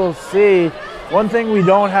happens. We will see. One thing we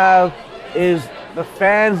don't have is the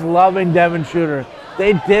fans loving Devon Shooter.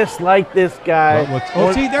 They dislike this guy.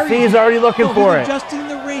 He's already looking for it. He's adjusting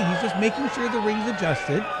the ring. He's just making sure the ring's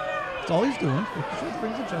adjusted. That's all he's doing. Making sure the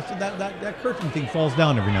ring's adjusted. That curtain thing falls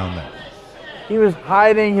down every now and then. He was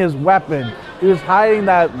hiding his weapon. He was hiding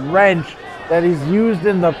that wrench that he's used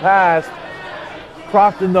in the past.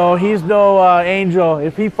 Krofton, though, he's no angel.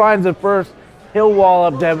 If he finds it first, he'll wall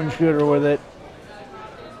up Devon Shooter with it.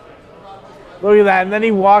 Look at that. And then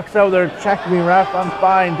he walks out there, check me, ref. I'm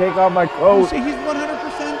fine. Take off my coat. See, he's 100%.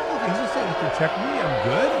 Okay, he's just saying, you can check me. I'm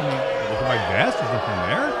good. I mean, look at my vest. There's nothing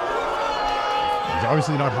there. He's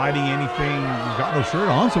obviously not hiding anything. He's got no shirt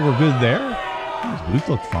on, so we're good there. His boots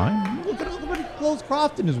look fine. Look at all the clothes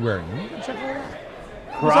Krofton is wearing. You can check all that.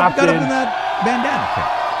 Krofton got up in that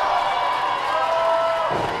bandana.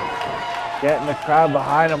 Getting the crowd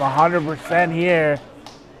behind him 100% here.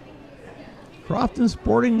 Krofton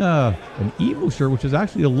sporting an Evil shirt, which is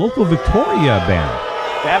actually a local Victoria band.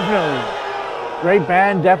 Definitely. Great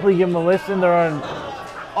band. Definitely give them a listen. They're on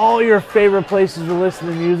all your favorite places to listen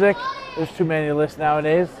to music. There's too many to list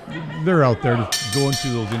nowadays. They're out there just going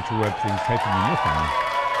through those interweb things, typing in with them.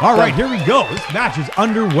 All right, here we go. This match is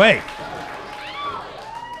underway.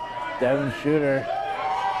 Devon Shooter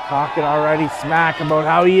talking already smack about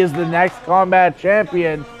how he is the next combat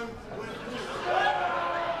champion.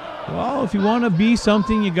 Well, if you want to be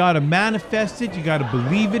something, you got to manifest it, you got to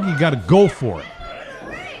believe it, you got to go for it.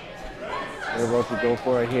 They're about to go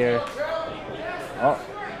for it here. Oh,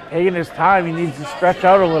 taking his time. He needs to stretch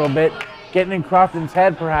out a little bit. Getting in Krofton's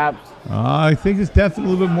head, perhaps. I think it's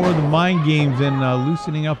definitely a little bit more of the mind games and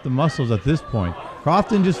loosening up the muscles at this point.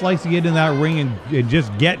 Krofton just likes to get in that ring and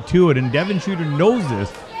just get to it, and Devon Shooter knows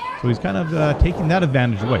this, so he's kind of taking that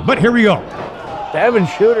advantage away. But here we go. Devon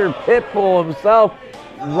Shooter, pitbull himself,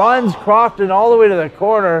 runs Krofton all the way to the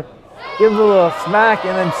corner, gives a little smack,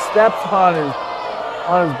 and then steps on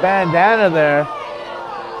his bandana there.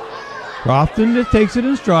 Krofton just takes it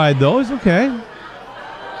in stride, though. It's okay.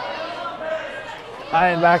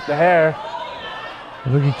 Tying back the hair. I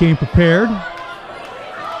think he came prepared.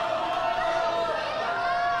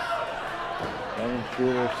 Devon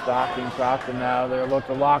Shooter stalking Krofton now. They're about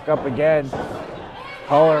to lock up again.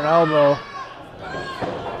 Collar and elbow.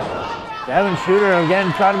 Devon Shooter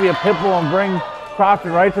again trying to be a pitbull and bring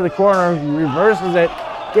Krofton right to the corner. He reverses it,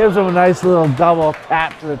 gives him a nice little double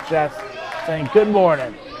tap to the chest, saying good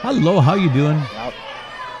morning. Hello, how you doing? Yep.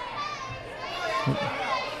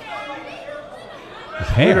 His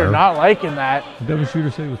hair. Shooter not liking that. Devon Shooter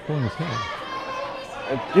said he was pulling his hair.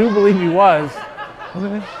 I do believe he was.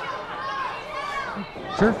 Okay.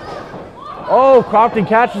 Sure. Oh, Krofton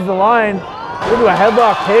catches the line. Into a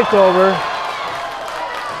headlock takeover.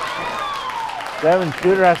 Devon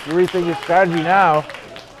Shooter has to rethink his strategy now.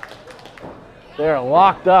 They're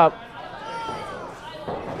locked up.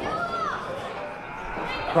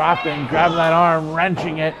 Krofton grabbing that arm,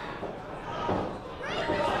 wrenching it.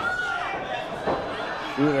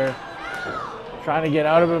 Shooter trying to get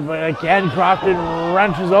out of it, but again, Krofton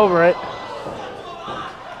wrenches over it.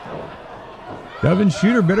 Devon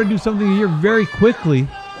Shooter better do something here very quickly.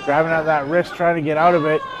 Grabbing at that wrist, trying to get out of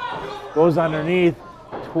it. Goes underneath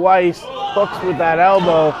twice, hooks with that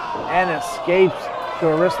elbow, and escapes to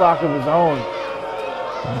a wrist lock of his own.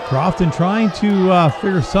 And Krofton trying to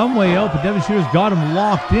figure some way out, but Devon Shooter's got him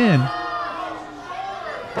locked in.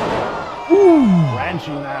 Ooh.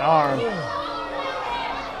 Wrenching that arm.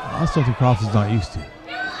 That's something Krofton's not used to.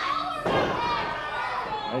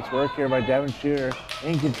 Nice work here by Devon Shooter.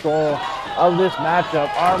 In control of this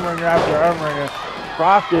matchup. Arm wringer after arm wringer.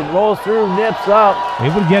 Krofton rolls through, nips up.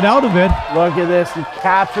 Able to get out of it. Look at this. He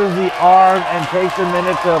captures the arm and takes a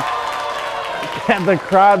minute to get the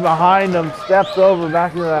crowd behind him. Steps over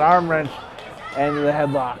back into that arm wrench and to the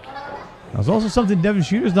headlock. There's also something Devon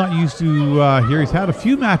Shooter's not used to here. He's had a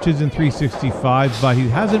few matches in 365, but he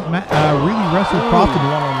hasn't really wrestled Krofton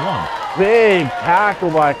one-on-one. Big tackle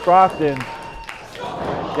by Krofton.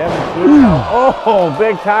 Devon Shooter. Oh,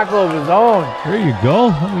 big tackle of his own. There you go.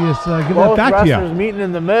 Let me just give Both that back to you. wrestlers meeting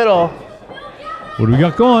in the middle. What do we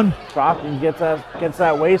got going? Krofton gets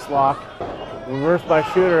that waist lock. Reversed by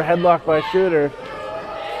Shooter, headlock by Shooter.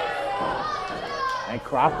 And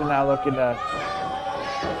Krofton now looking to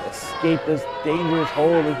escape this dangerous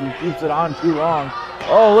hold if he keeps it on too long.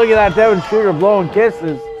 Oh, look at that Devon Shooter blowing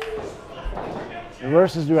kisses.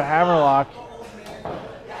 Reverses to a hammerlock.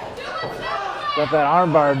 Got that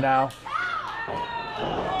armbar now.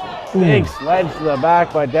 Big sledge to the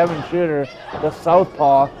back by Devon Shooter, the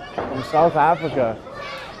southpaw from South Africa.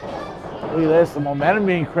 Look at this, the momentum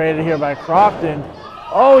being created here by Krofton.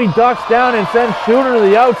 Oh, he ducks down and sends Shooter to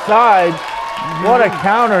the outside. What a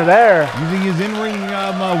counter there. Using his in-ring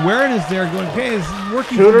awareness there, going, okay, this is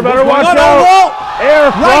working. Shooter better watch out.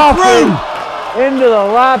 Air Krofton into the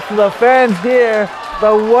laps of the fans here.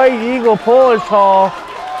 The White Eagle Polish Hall.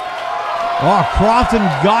 Oh, Krofton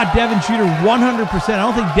got Devon Shooter 100%. I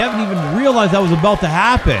don't think Devon even realized that was about to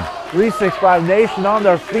happen. 365 Nation on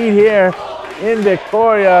their feet here in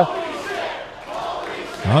Victoria.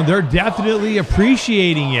 They're definitely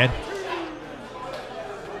appreciating it.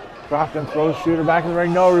 Krofton throws Shooter back in the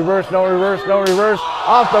ring. No reverse, no reverse, no reverse.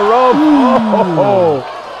 Off the rope. Oh!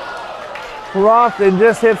 Krofton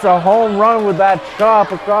just hits a home run with that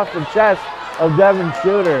chop across the chest of Devon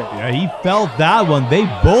Shooter. Yeah, he felt that one. They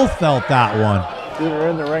both felt that one. Shooter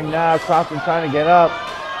in the ring now. Krofton trying to get up.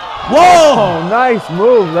 Whoa! Oh, nice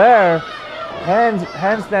move there.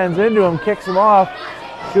 Handstands into him, kicks him off.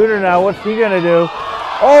 Shooter now, what's he gonna do?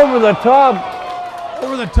 Over the top.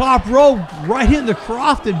 Over the top rope, right into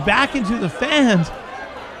Krofton, back into the fans.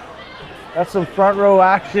 That's some front row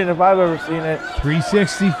action if I've ever seen it.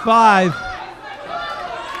 365.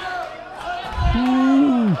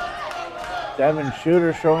 Ooh. Devon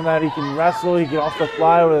Shooter showing that he can wrestle. He can also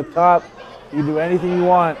fly over the top. He can do anything you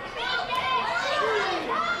want.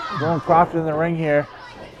 Going Krofton in the ring here.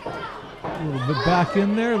 A little bit back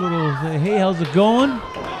in there. A little, hey, how's it going?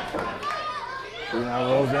 Shooter now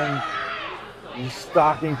rolls in. He's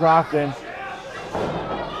stalking Krofton.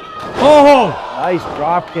 Oh! Nice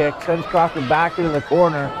drop kick. Sends Krofton back into the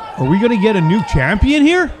corner. Are we going to get a new champion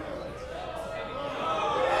here?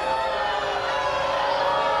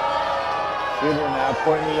 Shooter now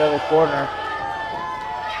pointing to the other corner.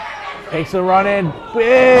 Takes a run in.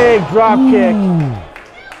 Big drop kick.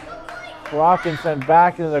 Krofton sent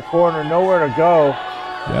back into the corner. Nowhere to go.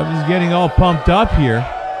 Devon's getting all pumped up here.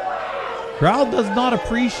 Crowd does not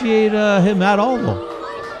appreciate him at all, though.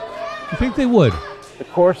 You think they would? The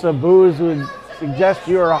course of boos would suggest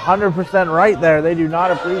you are 100% right there. They do not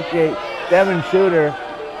appreciate Devon Shooter.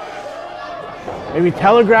 Maybe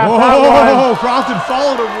telegraph that one. Krofton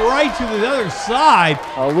followed him right to the other side.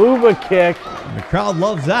 A Luba kick. And the crowd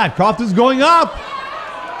loves that. Krofton's going up.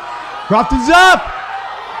 Krofton's up.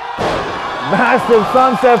 Massive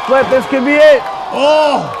sunset flip. This could be it.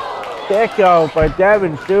 Oh. Kick out by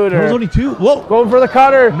Devon Shooter. There's only two. Whoa. Going for the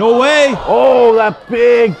cutter. No way. Oh, that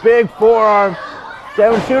big forearm.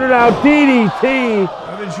 Devon Shooter now DDT.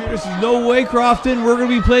 Devon Shooter says, no way, Krofton. We're going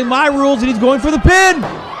to be playing my rules, and he's going for the pin.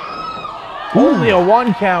 Only a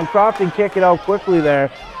 1 count. Krofton kick it out quickly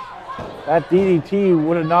there. That DDT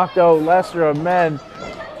would have knocked out lesser of men.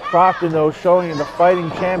 Krofton, though, showing you the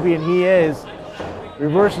fighting champion he is.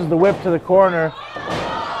 Reverses the whip to the corner.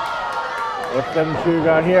 What's Devon Shooter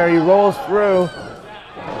got here? He rolls through.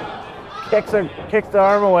 Kicks the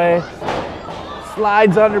arm away.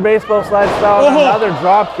 Slides under baseball slide style. And another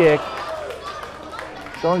drop kick.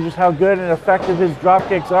 Showing just how good and effective his drop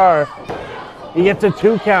kicks are. He gets a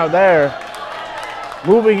 2 count there.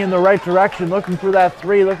 Moving in the right direction, looking for that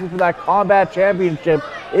 3, looking for that combat championship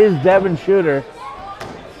is Devon Shooter.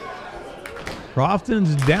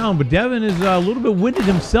 Krofton's down, but Devon is a little bit winded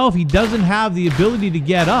himself. He doesn't have the ability to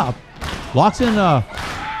get up. Locks in a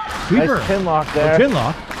sweeper. Nice chin lock there. Chin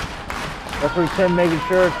lock. Referee Tim making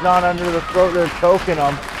sure it's not under the throat. They're choking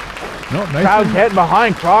him. No, nice. Crowd getting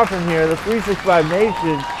behind Krofton here. The 365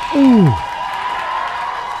 Nation. Ooh.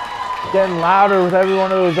 Getting louder with every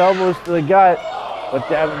one of those elbows to the gut. But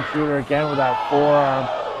Devon Shooter again with that forearm.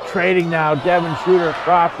 Trading now. Devon Shooter,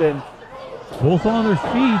 Krofton. Both on their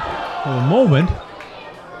feet for the moment.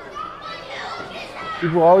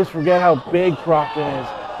 People always forget how big Krofton is.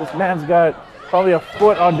 This man's got probably a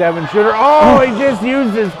foot on Devon Shooter. Oh, he just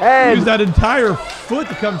used his head. Used that entire foot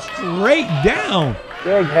to come straight down.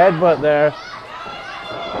 Big headbutt there.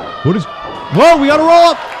 What is... Whoa, we got to roll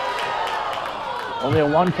up. Only a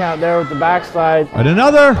 1 count there with the backslide. And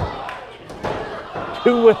another.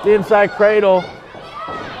 2 with the inside cradle.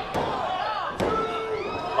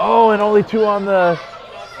 Oh, and only 2 on the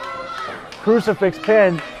crucifix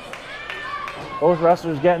pin. Both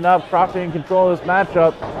wrestlers getting up. Krofton in control of this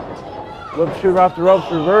matchup. Whip Shooter off the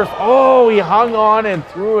ropes, reverse. Oh, he hung on and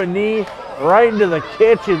threw a knee right into the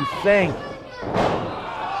kitchen sink.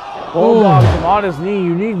 Bulldogs him on his knee.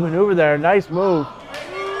 Unique maneuver there. Nice move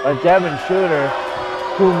by Devon Shooter,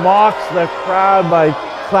 who mocks the crowd by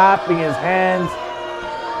clapping his hands.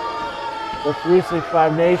 The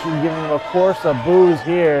 365 Nation giving him a course of boos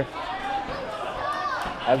here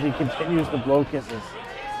as he continues to blow kisses.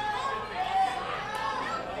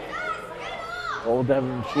 What will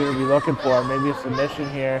Devon Shooter be looking for? Maybe a submission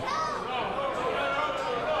here.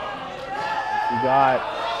 He got.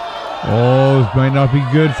 Oh, this might not be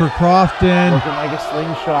good for Krofton. Looking like a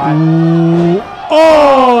slingshot. Ooh.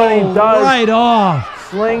 Oh, and he does. Right off.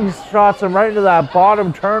 Slingshots him right into that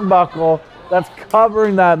bottom turnbuckle that's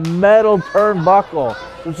covering that metal turnbuckle.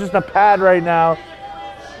 So it's just a pad right now.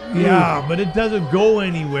 Yeah, but it doesn't go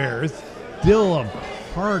anywhere. It's still a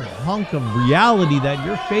hard hunk of reality that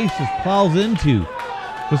your face just plows into.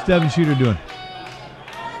 What's Devon Shooter doing?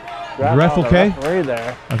 The ref okay? Referee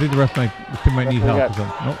there. I think the ref might need help.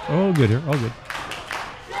 Nope. Oh, good here. Oh, good.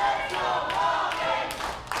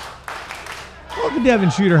 Look at Devon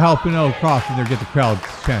Shooter helping out Krofton there, get the crowd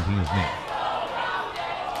chanting his name.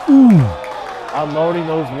 Ooh. Unloading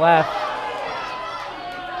those left.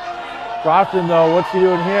 Krofton, though, what's he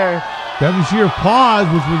doing here? Devon Shooter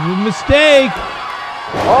paused, which was a mistake.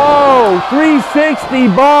 Oh, 360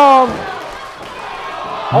 bomb.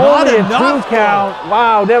 Not Only a enough, 2 count.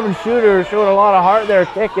 Wow, Devon Shooter showed a lot of heart there,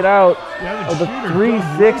 kicking out of the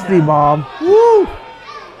 360 bomb. Woo!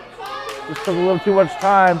 Just took a little too much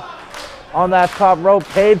time on that top rope,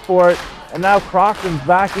 paid for it, and now Krofton's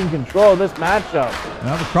back in control of this matchup.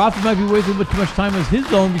 Now, the Krofton might be wasting a bit too much time as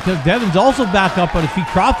his own because Devon's also back up on his feet.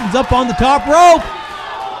 Krofton's up on the top rope.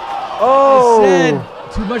 Oh! I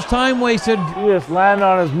said, too much time wasted. He just landed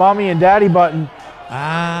on his mommy and daddy button.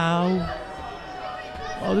 Ow.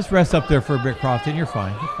 Well, just rest up there for a bit, Krofton. You're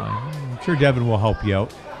fine. You're fine. I'm sure Devon will help you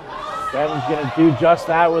out. Devon's going to do just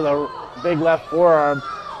that with a big left forearm.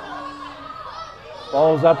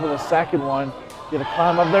 Follows up with a second one. Going to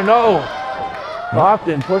climb up there. No!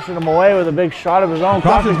 Krofton pushing him away with a big shot of his own.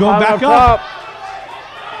 Krofton's going back up.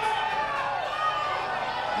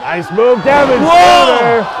 Nice move, Devon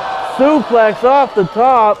Shooter. Suplex off the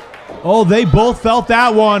top. Oh, they both felt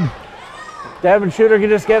that one. Devon Shooter can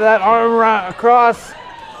just get that arm across.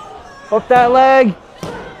 Hook that leg.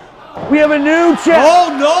 We have a new champ. Oh,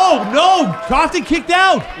 no. Krofton kicked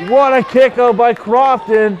out. What a kick out by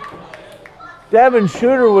Krofton. Devon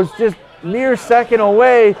Shooter was just mere second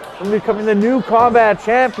away from becoming the new combat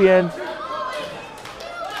champion.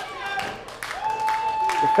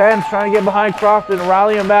 The fans trying to get behind Krofton and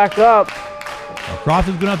rally him back up. Well,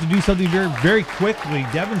 Krofton's going to have to do something very, very quickly.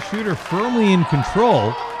 Devon Shooter firmly in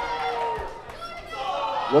control.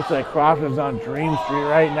 Looks like Krofton's on Dream Street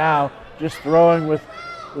right now, just throwing with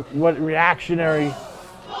what reactionary.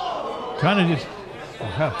 Trying to just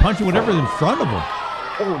punching whatever's in front of him.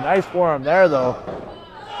 Oh, nice forearm there, though.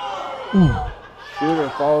 Ooh. Shooter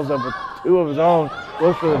follows up with 2 of his own.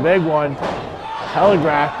 Goes for the big one.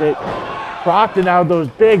 Telegraphed it. Krofton out those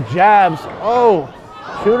big jabs. Oh,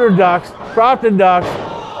 Shooter ducks. Krofton ducks.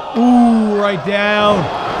 Ooh, right down.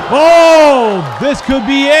 Oh, this could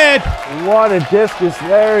be it. What a discus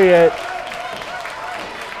lariat.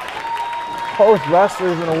 Both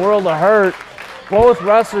wrestlers in a world of hurt. Both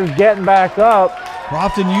wrestlers getting back up.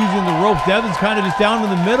 Krofton using the rope. Devon's kind of just down in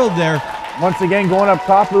the middle there. Once again, going up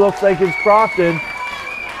top, it looks like it's Krofton.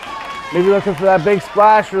 Maybe looking for that big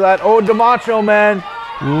splash for that Ode to Macho Man.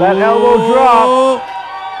 Ooh. That elbow drop.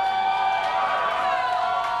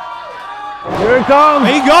 Here it comes.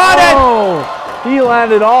 He got it. Oh, he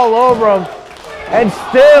landed all over him. And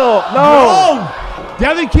still, no.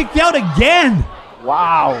 Devon kicked out again.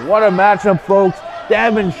 Wow, what a matchup, folks.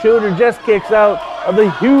 Devon Shooter just kicks out of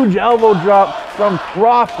the huge elbow drop from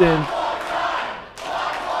Krofton.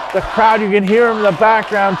 The crowd, you can hear him in the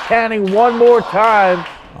background chanting one more time.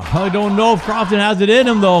 I don't know if Krofton has it in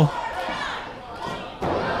him, though.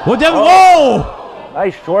 What, Devon? Oh!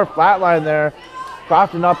 Nice short flatline there.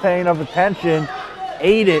 Krofton not paying enough attention.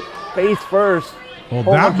 Ate it face first. Well,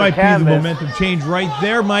 that might be the momentum change right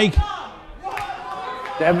there, Mike.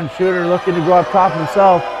 Devon Shooter looking to go up top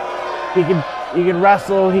himself. He can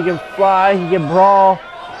wrestle, he can fly, he can brawl.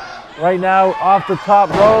 Right now, off the top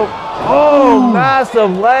rope. Oh, ooh.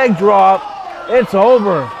 Massive leg drop. It's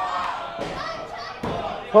over.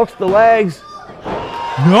 Hooks the legs.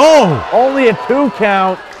 No. Only a 2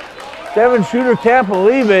 count. Devon Shooter can't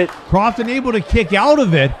believe it. Krofton able to kick out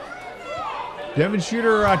of it. Devon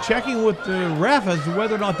Shooter checking with the ref as to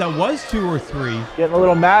whether or not that was 2 or 3. Getting a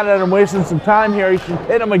little mad at him, wasting some time here. He should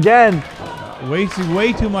pin him again. Wasting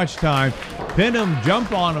way too much time. Pin him,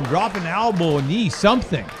 jump on him, drop an elbow, a knee,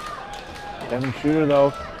 something. Devon Shooter,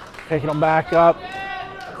 though, picking him back up.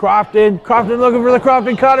 Krofton looking for the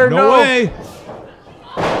Krofton cutter. No way.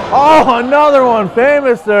 Oh, another one.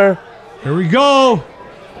 Famous there. Here we go.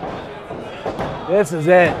 This is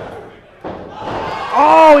it.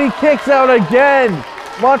 Oh, he kicks out again.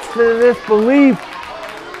 Much to the disbelief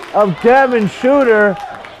of Devon Shooter.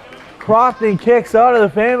 Krofton kicks out of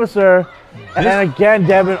the Famouser. And again,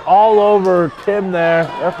 Devon all over Tim there.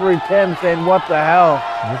 Referee Tim saying, what the hell?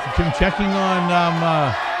 Tim checking on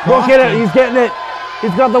Look at it. He's getting it.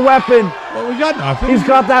 He's got the weapon. Well, we got nothing. He's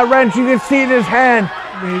got that wrench. You can see it in his hand.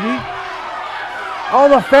 Maybe. All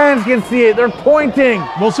the fans can see it. They're pointing.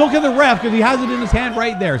 Well, so can the ref because he has it in his hand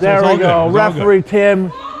right there. So there it's all we go. good. Referee Tim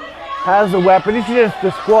has the weapon. He should just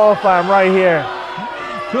disqualify him right here.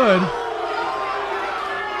 Good.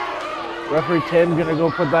 Referee Tim gonna go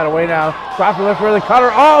put that away now. Krofton left for the cutter.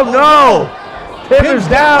 Oh no! Tim is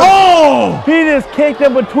down. Oh! He just kicked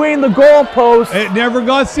him between the goalposts. It never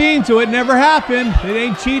got seen, so it never happened. It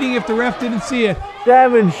ain't cheating if the ref didn't see it.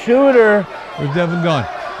 Devon Shooter. Where's Devon gone?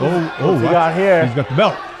 What's he got here? He's got the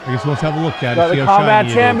belt. I guess we'll have a look at it. Got see the how combat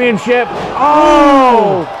shiny it is. championship.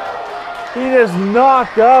 Oh! He just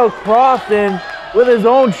knocked out Krofton with his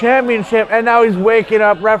own championship, and now he's waking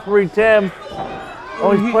up referee Tim.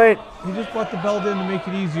 Oh, he's playing. He just brought the belt in to make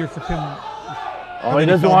it easier for Tim. Oh, he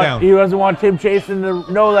doesn't want Tim Chasen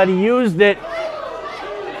to know that he used it.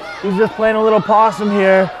 He's just playing a little possum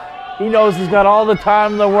here. He knows he's got all the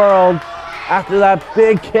time in the world after that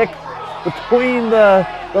big kick between the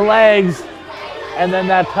legs and then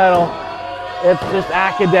that title. It's just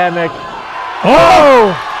academic.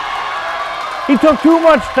 Oh! He took too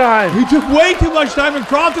much time. He took way too much time, and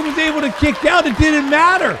Krofton was able to kick out. It didn't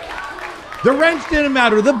matter. The wrench didn't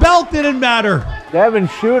matter. The belt didn't matter. Devon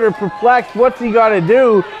Shooter perplexed. What's he got to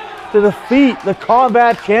do to defeat the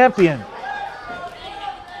combat champion?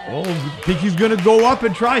 Oh, I think he's going to go up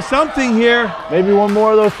and try something here. Maybe one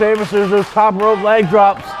more of those famouses, those top rope leg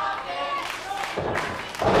drops.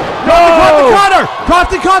 Caught the cutter!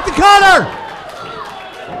 Krofton caught the cutter!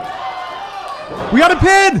 We got a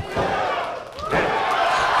pin!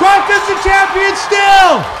 Krofton's the champion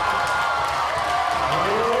still!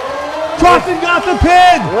 Krofton got the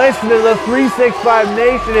pin! Listen to the 365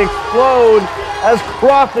 Nation explode as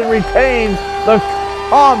Krofton retains the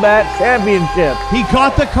combat championship. He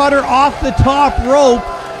caught the cutter off the top rope,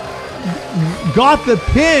 got the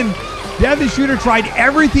pin. Devon Shooter tried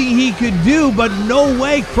everything he could do, but no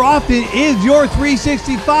way. Krofton is your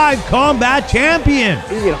 365 combat champion.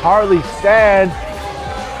 He can hardly stand,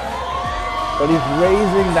 but he's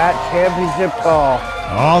raising that championship call.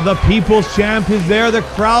 Oh, the people's champ is there. The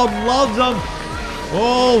crowd loves him.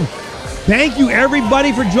 Oh, thank you,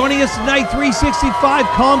 everybody, for joining us tonight. 365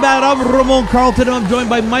 Combat of Ramon Carlton. I'm joined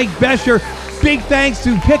by Mike Bescher. Big thanks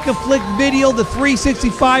to Pic-A-Flic Video, the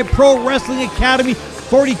 365 Pro Wrestling Academy,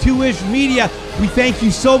 42-ish Media. We thank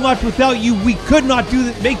you so much. Without you, we could not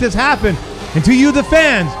make this happen. And to you, the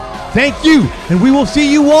fans, thank you. And we will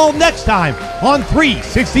see you all next time on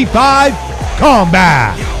 365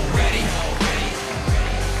 Combat.